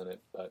competitiveness in it.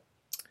 But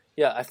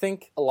yeah, I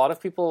think a lot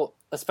of people,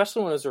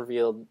 especially when it was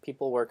revealed,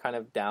 people were kind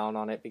of down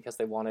on it because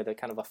they wanted a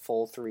kind of a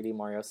full 3D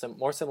Mario,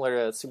 more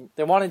similar to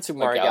they wanted Super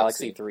Mario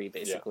Galaxy 3,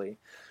 basically.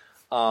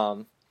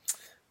 Yeah.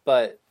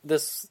 But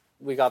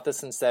we got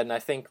this instead, and I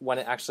think when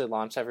it actually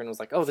launched, everyone was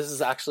like, "Oh, this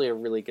is actually a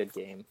really good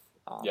game."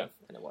 And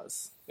it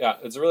was. Yeah,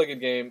 it's a really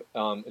good game.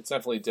 It's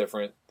definitely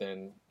different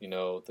than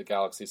the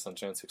Galaxy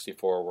Sunshine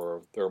 64, where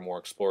they're more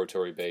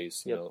exploratory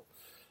based.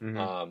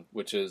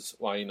 Which is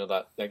why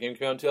that game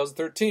came out in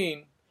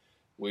 2013.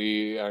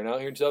 We are now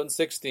here in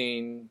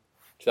 2016.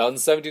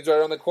 2017 is right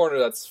around the corner.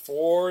 That's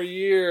 4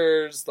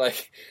 years.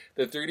 Like,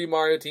 the 3D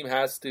Mario team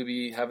has to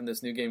be having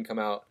this new game come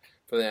out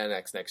for the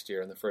NX next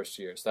year in the first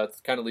year. So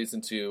that kind of leads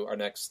into our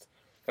next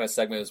kind of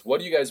segment is, what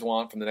do you guys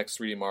want from the next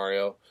 3D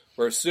Mario?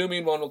 We're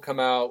assuming one will come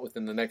out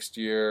within the next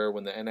year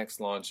when the NX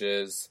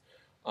launches.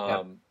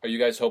 Are you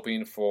guys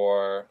hoping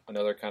for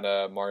another kind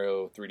of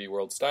Mario 3D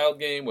World style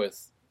game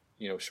with,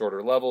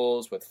 shorter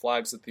levels, with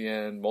flags at the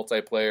end,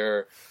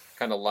 multiplayer,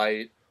 kind of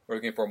light? We're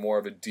looking for more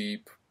of a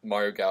deep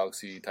Mario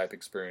Galaxy type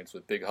experience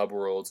with big hub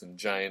worlds and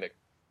giant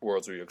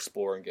worlds where you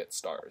explore and get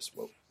stars.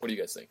 What do you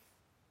guys think?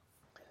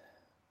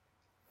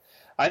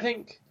 I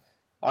think,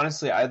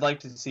 honestly, I'd like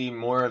to see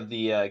more of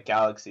the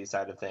Galaxy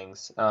side of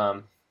things.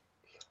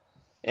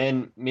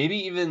 And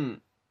maybe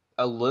even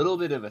a little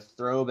bit of a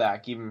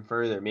throwback even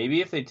further. Maybe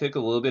if they took a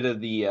little bit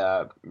of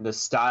the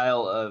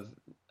style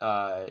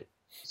of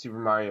Super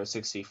Mario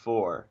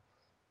 64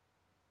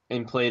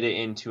 and played it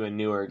into a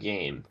newer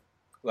game.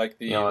 Like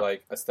the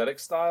aesthetic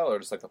style, or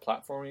just like the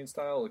platforming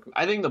style?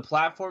 I think the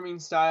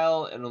platforming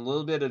style and a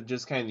little bit of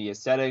just kind of the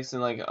aesthetics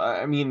and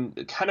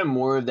kind of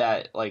more of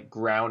that like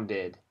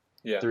grounded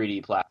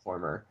 3D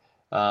platformer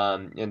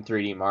in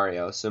 3D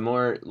Mario. So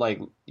more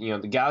like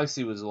the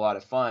Galaxy was a lot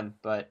of fun,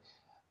 but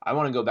I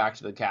want to go back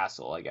to the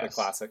castle. I guess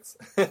the classics.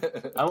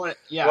 I want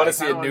to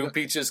see a new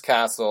Peach's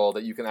castle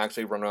that you can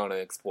actually run around and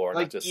explore,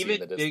 like not just even see in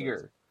the distance.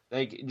 Bigger.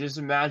 Like, just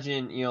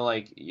imagine,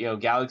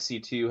 Galaxy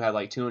 2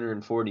 had,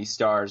 240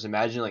 stars.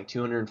 Imagine,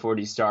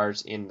 240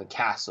 stars in the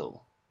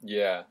castle.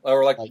 Yeah.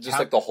 Or,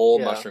 the whole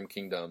Mushroom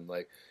Kingdom.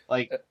 Like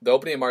the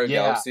opening of Mario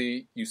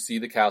Galaxy, you see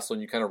the castle,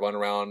 and you kind of run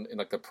around in,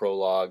 the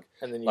prologue,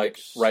 and then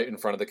right in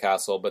front of the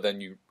castle, but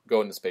then you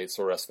go into space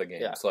for the rest of the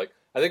game. Yeah. So,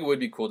 I think it would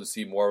be cool to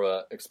see more of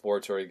an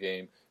exploratory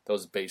game that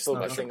was based on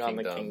Mushroom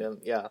Kingdom. The kingdom.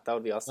 Yeah, that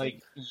would be awesome.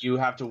 You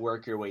have to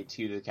work your way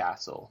to the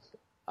castle.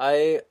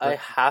 I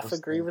half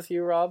agree with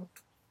you, Rob.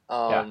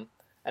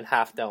 And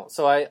half don't.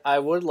 So I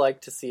would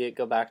like to see it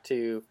go back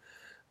to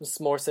It's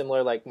more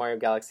similar like Mario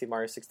Galaxy,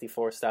 Mario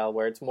 64 style,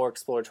 where it's more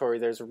exploratory.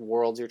 There's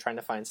worlds you're trying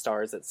to find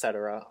stars,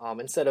 etc.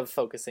 Instead of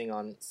focusing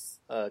on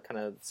kind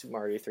of Super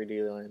Mario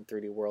 3D Land,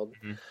 3D World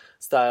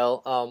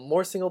style.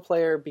 More single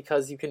player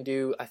because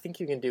I think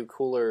you can do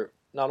cooler,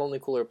 not only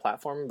cooler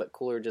platforming, but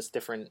cooler just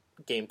different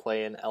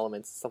gameplay and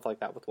elements, stuff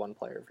like that with one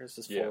player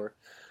versus four.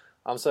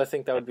 So I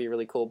think that would be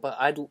really cool. But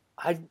I don't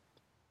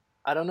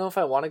know if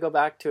I want to go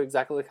back to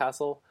Exactly the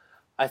Castle.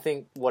 I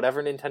think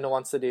whatever Nintendo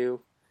wants to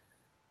do.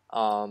 You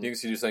can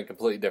do something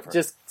completely different.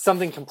 Just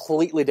something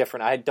completely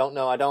different. I don't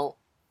know.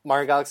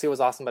 Mario Galaxy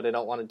was awesome, but I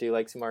don't want to do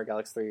like Super Mario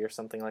Galaxy 3 or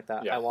something like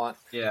that. Yeah. I want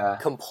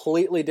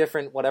completely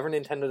different, whatever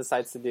Nintendo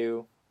decides to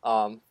do,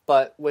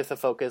 but with a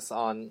focus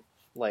on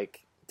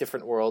like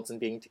different worlds and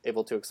being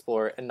able to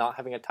explore and not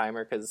having a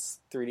timer, because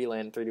 3D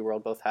Land and 3D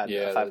World both had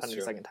a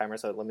 500-second timer,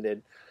 so it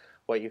limited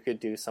what you could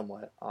do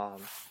somewhat.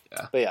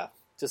 But yeah.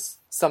 Just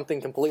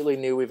something completely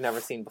new we've never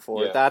seen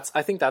before. Yeah.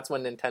 I think that's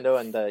when Nintendo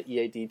and the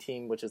EAD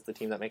team, which is the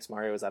team that makes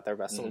Mario, is at their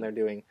best, when they're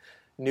doing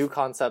new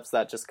concepts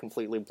that just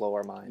completely blow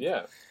our mind.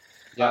 Yeah,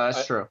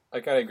 that's true. I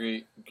kind of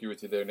agree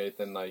with you there,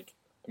 Nathan. Like,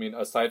 I mean,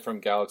 aside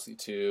from Galaxy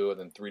 2 and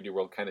then 3D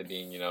World kind of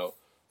being,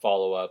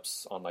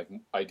 follow-ups on like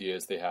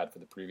ideas they had for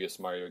the previous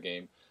Mario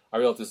game, I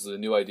realize this is a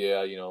new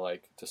idea.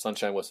 Like the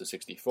Sunshine was the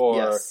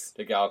 64,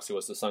 the Galaxy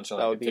was the Sunshine.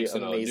 Like, it takes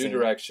in a new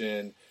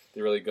direction.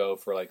 They really go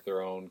for like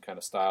their own kind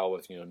of style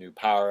with new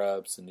power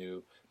ups and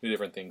new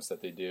different things that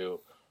they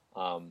do.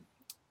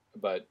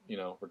 But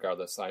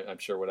regardless, I'm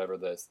sure whatever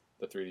the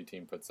 3D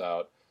team puts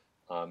out,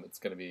 it's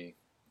gonna be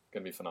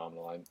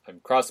phenomenal. I'm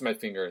crossing my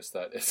fingers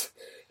that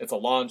it's a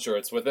launch or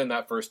it's within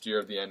that first year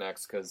of the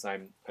NX, because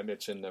I'm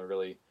itching to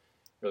really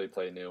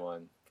play a new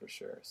one for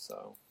sure.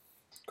 So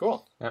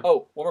cool. Yep.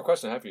 Oh, one more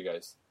question I have for you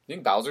guys. You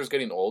think Bowser's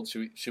getting old?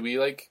 Should we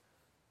like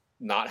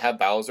not have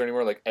Bowser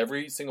anymore? Like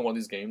every single one of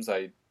these games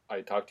I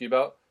talked to you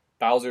about,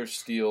 Bowser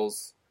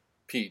steals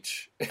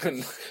Peach,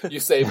 and you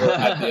save her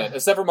at the end.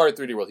 Except for Mario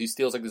 3D World, he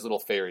steals like these little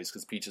fairies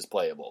because Peach is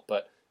playable.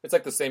 But it's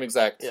like the same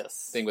exact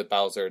thing with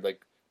Bowser.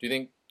 Like, do you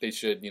think they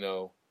should,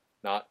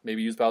 not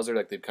maybe use Bowser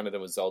like they've kind of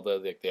done with Zelda?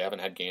 Like, they haven't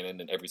had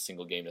Ganon in every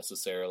single game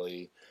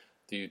necessarily.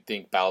 Do you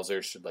think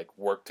Bowser should like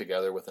work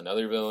together with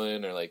another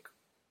villain, or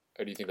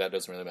do you think that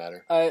doesn't really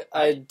matter?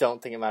 I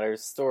don't think it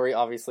matters. Story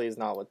obviously is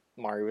not what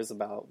Mario was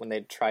about. When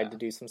they tried to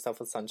do some stuff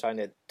with Sunshine,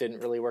 it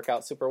didn't really work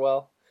out super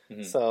well.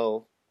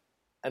 So,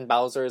 and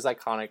Bowser is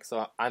iconic,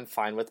 so I'm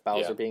fine with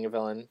Bowser being a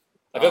villain.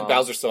 I feel like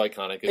Bowser's so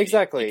iconic.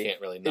 Exactly. You can't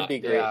really not.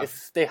 It'd be great. Yeah.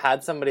 If they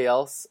had somebody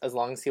else, as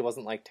long as he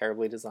wasn't like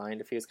terribly designed,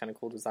 if he was kind of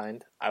cool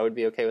designed, I would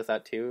be okay with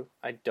that too.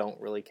 I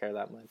don't really care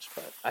that much,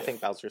 but I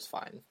think Bowser's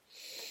fine.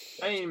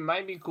 I mean, it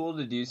might be cool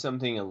to do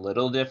something a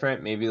little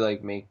different. Maybe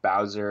like make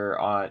Bowser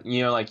on,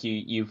 like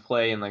you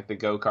play in like the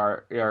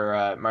Go-Kart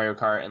or Mario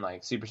Kart and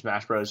like Super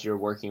Smash Bros. You're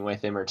working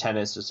with him, or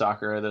tennis or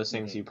soccer, or those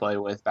things you play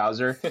with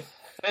Bowser.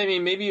 I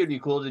mean, maybe it would be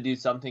cool to do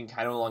something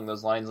kind of along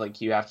those lines,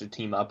 like you have to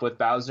team up with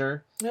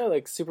Bowser. Yeah,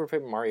 like Super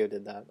Paper Mario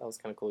did that. That was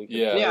kind of cool.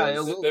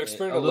 They've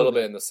experimented a little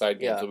bit in the side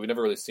games, but we've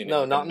never really seen it.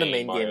 No, not in the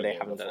main game. They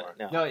haven't done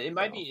it. No, it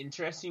might be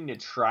interesting to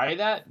try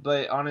that,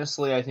 but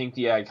honestly, I think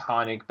the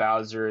iconic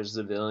Bowser as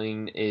the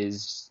villain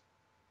is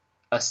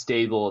a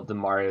staple of the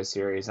Mario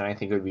series, and I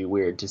think it would be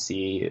weird to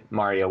see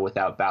Mario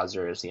without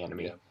Bowser as the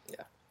enemy.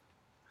 Yeah.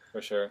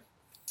 For sure.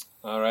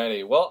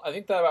 Alrighty, well, I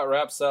think that about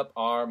wraps up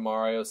our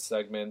Mario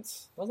segment.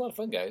 That was a lot of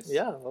fun, guys.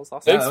 Yeah, that was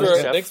awesome.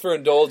 Thanks for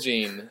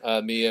indulging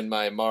me and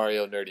my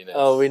Mario nerdiness.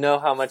 Oh, we know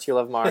how much you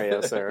love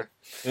Mario, sir.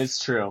 It's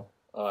true.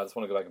 I just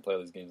want to go back and play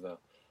these games now.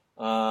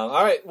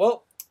 Alright,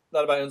 well,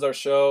 that about ends our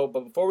show.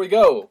 But before we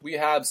go, we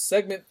have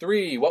segment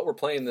 3, what we're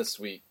playing this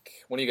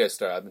week. When do you guys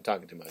start? I've been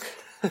talking too much.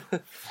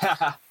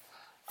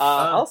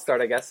 I'll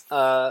start, I guess.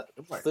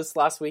 This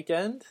last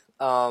weekend,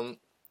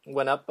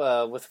 went up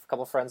with a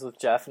couple friends, with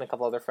Jeff and a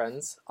couple other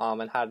friends,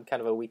 and had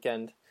kind of a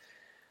weekend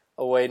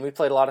away, and we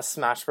played a lot of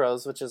Smash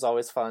Bros, which is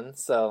always fun.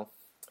 So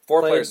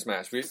 4-player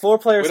Smash.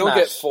 4-player Smash. We don't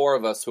get 4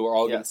 of us who are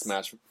all going to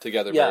Smash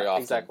together very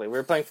often. Yeah, exactly. We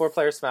were playing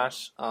 4-player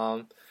Smash,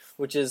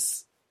 which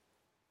is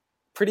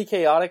pretty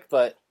chaotic,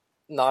 but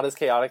not as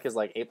chaotic as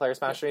like 8-player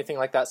Smash or anything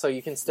like that. So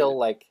you can still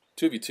like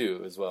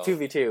 2v2 as well.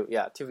 2v2,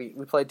 yeah.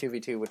 We played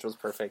 2v2, which was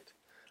perfect.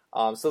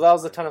 So that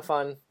was a ton of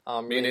fun.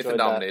 Me and Nathan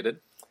dominated.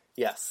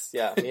 Yes,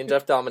 yeah. Me and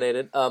Jeff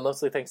dominated.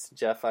 Mostly thanks to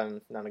Jeff.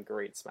 I'm not a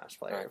great Smash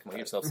player. All right, come on,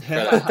 give yourself some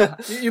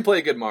credit. you play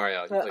a good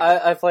Mario.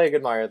 I play a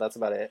good Mario. That's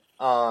about it.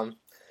 And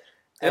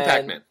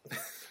Pac-Man.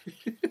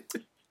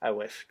 I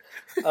wish.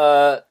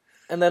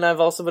 And then I've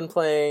also been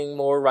playing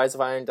more Rise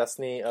of Iron,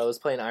 Destiny. I was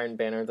playing Iron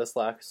Banner this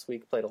last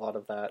week. Played a lot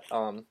of that.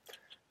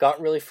 Got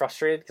really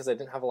frustrated because I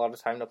didn't have a lot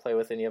of time to play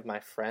with any of my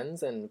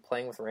friends, and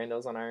playing with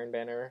randos on Iron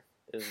Banner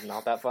is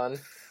not that fun.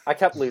 I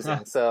kept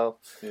losing, so...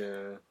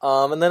 Yeah.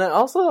 And then I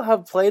also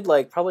have played,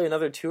 like, probably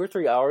another 2 or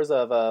 3 hours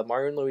of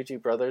Mario and Luigi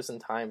Brothers in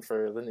Time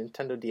for the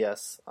Nintendo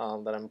DS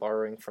that I'm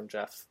borrowing from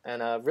Jeff.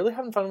 And really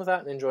having fun with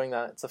that and enjoying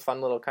that. It's a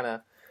fun little kind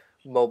of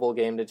mobile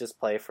game to just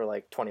play for,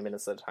 like, 20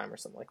 minutes at a time or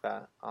something like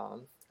that.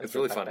 It's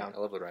really fun. I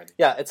love the riding.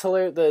 Yeah, it's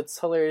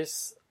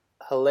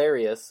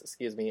hilarious.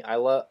 Excuse me.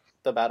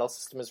 the battle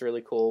system is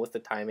really cool with the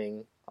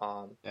timing.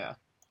 Yeah.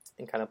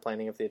 And kind of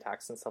planning of the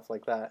attacks and stuff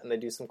like that. And they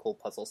do some cool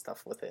puzzle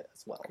stuff with it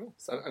as well. Cool.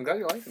 So I'm glad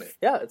you're liking it.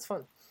 Yeah, it's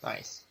fun.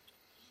 Nice.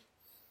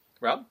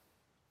 Rob?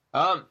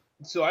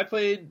 So I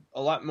played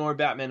a lot more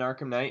Batman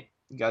Arkham Knight.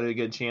 Got a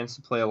good chance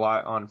to play a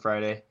lot on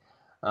Friday.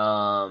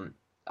 I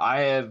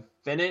have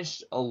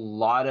finished a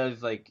lot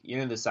of, like,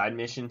 the side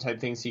mission type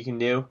things you can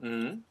do.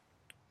 Mm-hmm.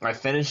 I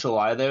finished a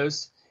lot of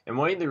those. And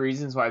one of the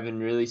reasons why I've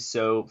been really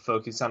so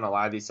focused on a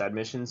lot of these side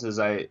missions is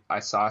I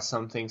saw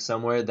something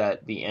somewhere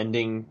that the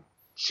ending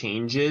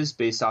changes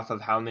based off of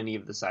how many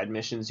of the side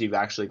missions you've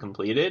actually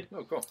completed.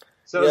 Oh, cool.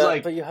 So it's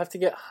like, but you have to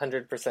get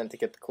 100% to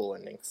get the cool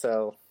ending.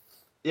 So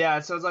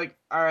yeah, so it's like,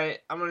 all right,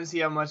 I'm gonna see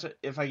how much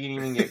if I can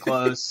even get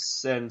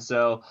close. And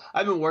so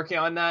I've been working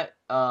on that.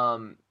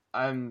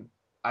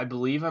 I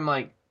believe I'm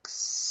like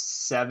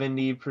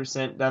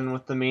 70% done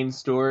with the main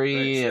story.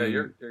 Nice. Yeah, And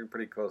you're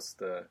pretty close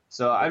to.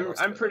 so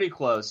I'm pretty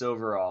close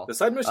overall. The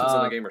side missions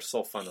in the game are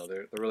so fun though.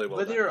 They're really well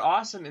But done. they're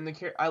awesome in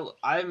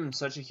I'm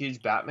such a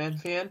huge Batman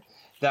fan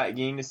that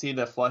getting to see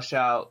the flesh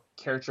out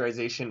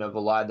characterization of a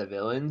lot of the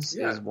villains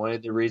is one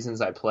of the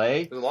reasons I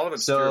play. There's a lot of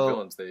obscure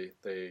villains they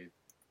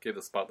give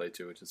the spotlight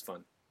to, which is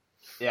fun.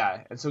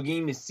 Yeah, and so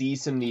getting to see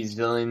some of these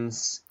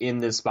villains in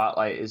the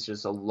spotlight is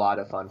just a lot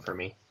of fun for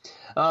me.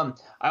 I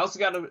also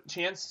got a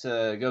chance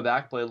to go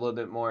back, play a little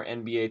bit more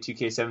NBA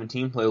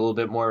 2K17, play a little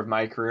bit more of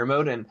my career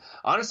mode, and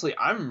honestly,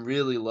 I'm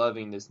really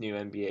loving this new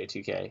NBA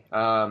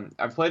 2K.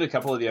 I've played a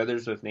couple of the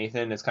others with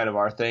Nathan. It's kind of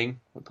our thing.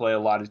 We play a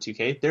lot of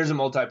 2K. There's a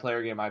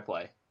multiplayer game I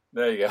play.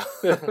 There you go.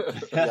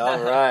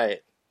 All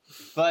right.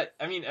 But,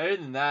 I mean, other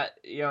than that,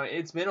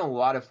 it's been a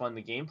lot of fun.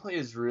 The gameplay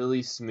is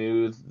really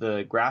smooth.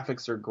 The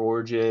graphics are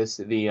gorgeous.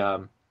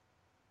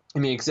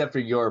 Except for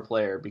your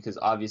player, because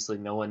obviously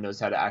no one knows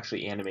how to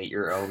actually animate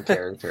your own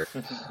character.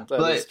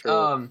 Is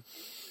true.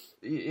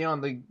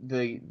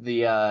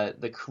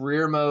 The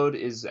career mode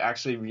is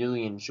actually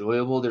really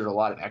enjoyable. There's a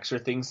lot of extra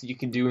things that you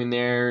can do in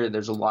there.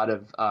 There's a lot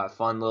of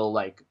fun little,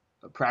 like,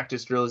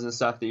 practice drills and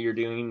stuff that you're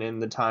doing in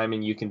the time,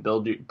 and you can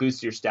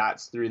boost your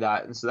stats through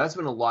that. And so that's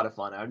been a lot of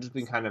fun. I've just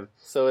been kind of...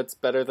 So it's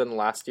better than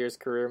last year's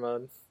career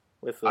mode?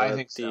 With I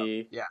think so,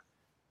 yeah.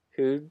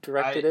 Who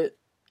directed it?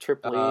 Trip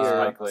Lee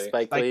or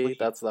Spike Lee?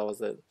 That was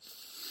it.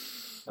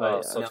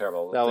 So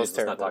terrible. That Please, was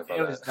terrible. Let's not talk It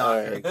about was that.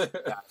 not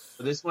yeah.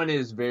 But this one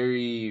is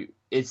very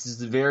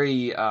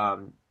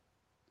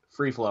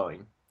free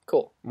flowing.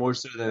 Cool. More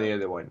so than the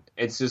other one.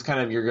 It's just kind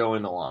of you're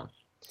going along.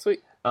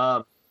 Sweet.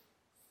 And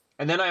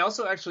then I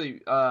also actually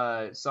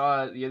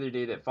saw the other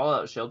day that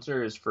Fallout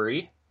Shelter is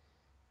free.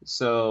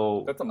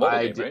 So That's a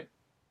mobile game, right?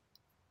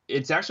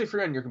 It's actually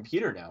free on your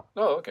computer now.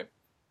 Oh, okay.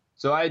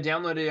 So I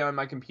downloaded it on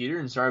my computer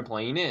and started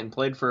playing it and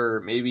played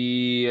for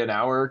maybe an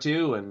hour or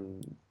two.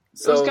 And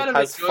so it was kind of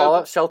has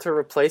Fallout Shelter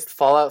replaced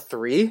Fallout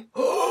 3?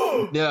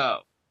 No.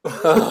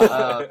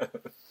 Fallout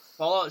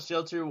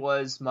Shelter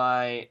was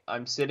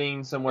I'm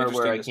sitting somewhere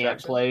where I can't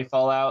play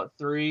Fallout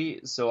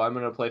 3, so I'm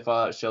going to play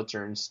Fallout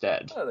Shelter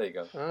instead. Oh, there you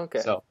go.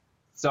 Okay.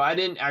 So I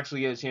didn't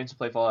actually get a chance to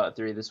play Fallout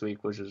 3 this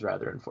week, which was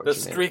rather unfortunate.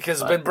 The streak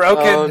has been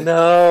broken. Oh,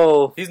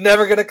 no. He's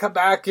never going to come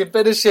back and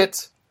finish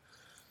it.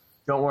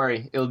 Don't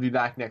worry, it'll be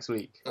back next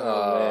week.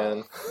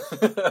 Oh,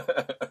 man.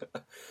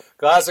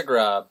 Classic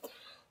Rob.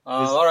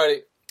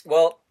 Alrighty.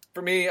 Well,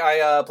 for me,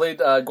 I played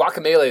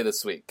Guacamelee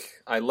this week.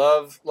 I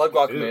love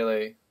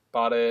Guacamelee.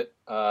 Bought it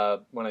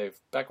when I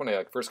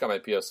first got my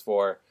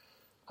PS4,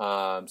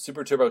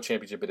 Super Turbo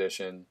Championship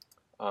Edition.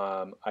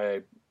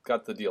 I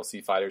got the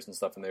DLC fighters and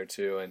stuff in there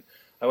too, and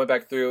I went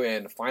back through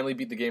and finally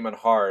beat the game on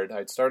hard.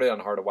 I'd started on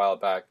hard a while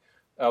back.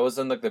 I was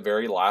in like the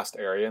very last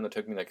area, and it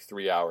took me like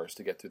 3 hours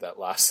to get through that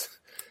last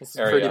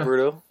area. Pretty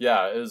brutal.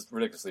 Yeah, it was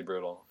ridiculously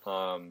brutal.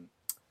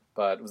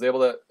 But was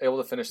able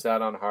to finish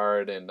that on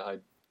hard, and I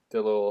did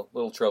a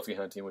little trophy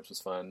hunting, which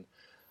was fun.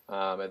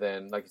 And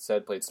then, like you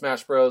said, played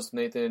Smash Bros.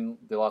 Nathan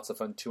did lots of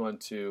fun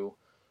 2-on-2.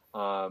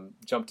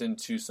 Jumped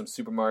into some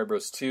Super Mario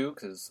Bros. 2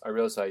 because I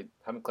realized I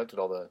haven't collected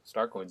all the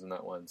star coins in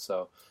that one.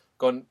 So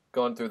going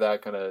through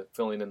that, kind of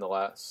filling in the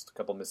last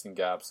couple missing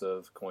gaps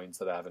of coins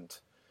that I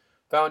haven't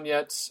found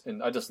yet.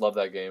 And I just love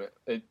that game.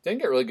 It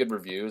didn't get really good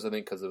reviews, I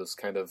think, because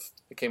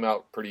it came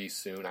out pretty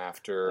soon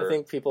after. I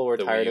think people were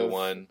the tired Wii U of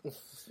one.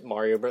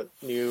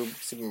 new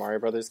Super Mario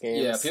Brothers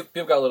games. Yeah,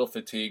 people got a little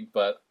fatigued,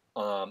 but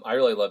I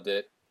really loved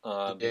it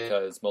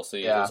because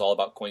mostly it was all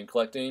about coin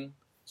collecting.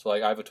 So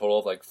like I have a total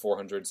of like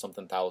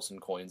 400-something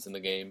thousand coins in the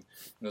game. And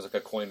there's like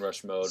a coin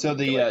rush mode. So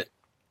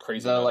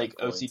crazy the like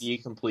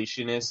OCD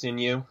completionist in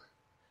you.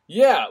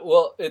 Yeah,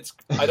 well,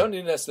 I don't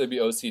need to necessarily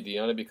be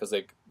OCD on it because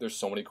like there's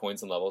so many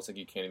coins and levels, like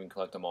you can't even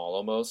collect them all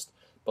almost.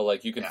 But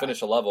like you can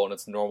finish a level and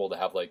it's normal to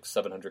have like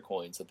 700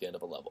 coins at the end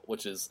of a level,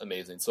 which is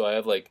amazing. So I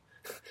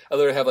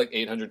literally have like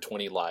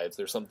 820 lives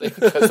or something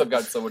because I've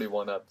got so many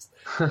 1-ups.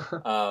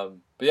 But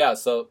yeah,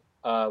 so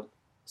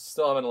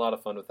still having a lot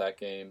of fun with that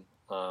game.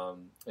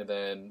 And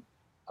then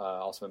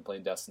also been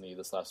playing Destiny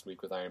this last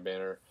week with Iron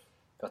Banner.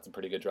 Got some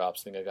pretty good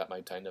drops. I think I got my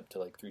Titan up to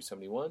like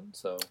 371.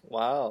 So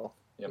wow.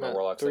 Yeah, my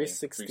Warlock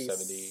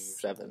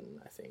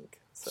 367, I think.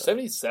 So.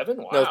 77?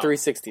 Wow. No,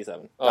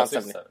 367. Oh, not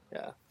 67. 70.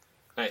 Yeah.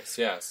 Nice,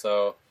 yeah.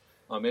 So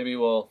maybe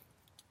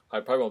I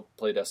probably won't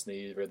play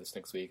Destiny for this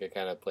next week. I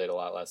kind of played a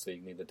lot last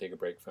week. Need to take a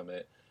break from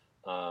it.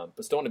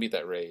 But still want to beat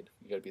that raid.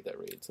 You got to beat that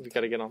raid. So we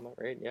got to get on that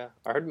raid, yeah.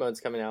 Our hard mode's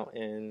coming out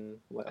in,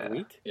 a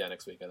week? Yeah,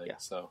 next week, I think. Yeah.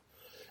 So,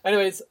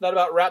 anyways, that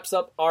about wraps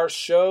up our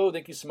show.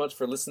 Thank you so much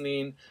for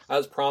listening.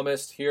 As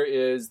promised, here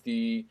is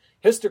the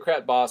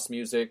Histocrat boss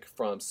music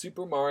from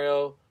Super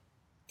Mario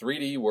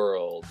 3D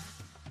World.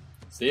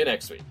 See you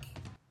next week.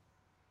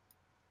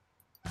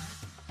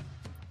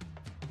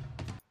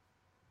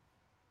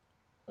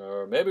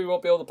 Or maybe we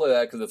won't be able to play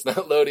that because it's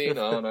not loading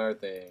on our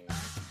thing.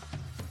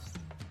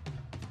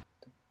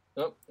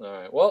 Oh, all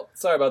right. Well,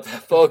 sorry about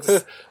that,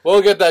 folks.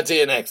 We'll get that to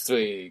you next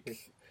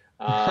week.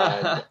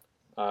 So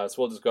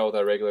we'll just go with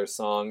our regular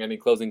song. Any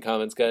closing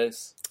comments,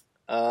 guys?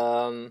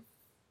 Go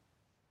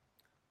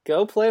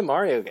play a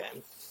Mario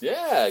game.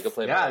 Yeah, go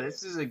play Mario. Yeah,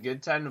 this is a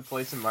good time to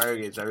play some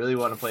Mario games. I really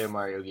want to play a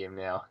Mario game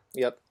now.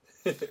 Yep.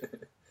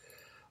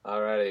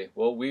 Alrighty.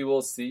 Well, we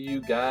will see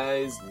you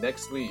guys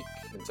next week.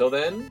 Until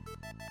then,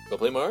 go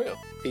play Mario.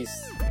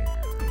 Peace.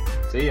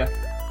 See ya.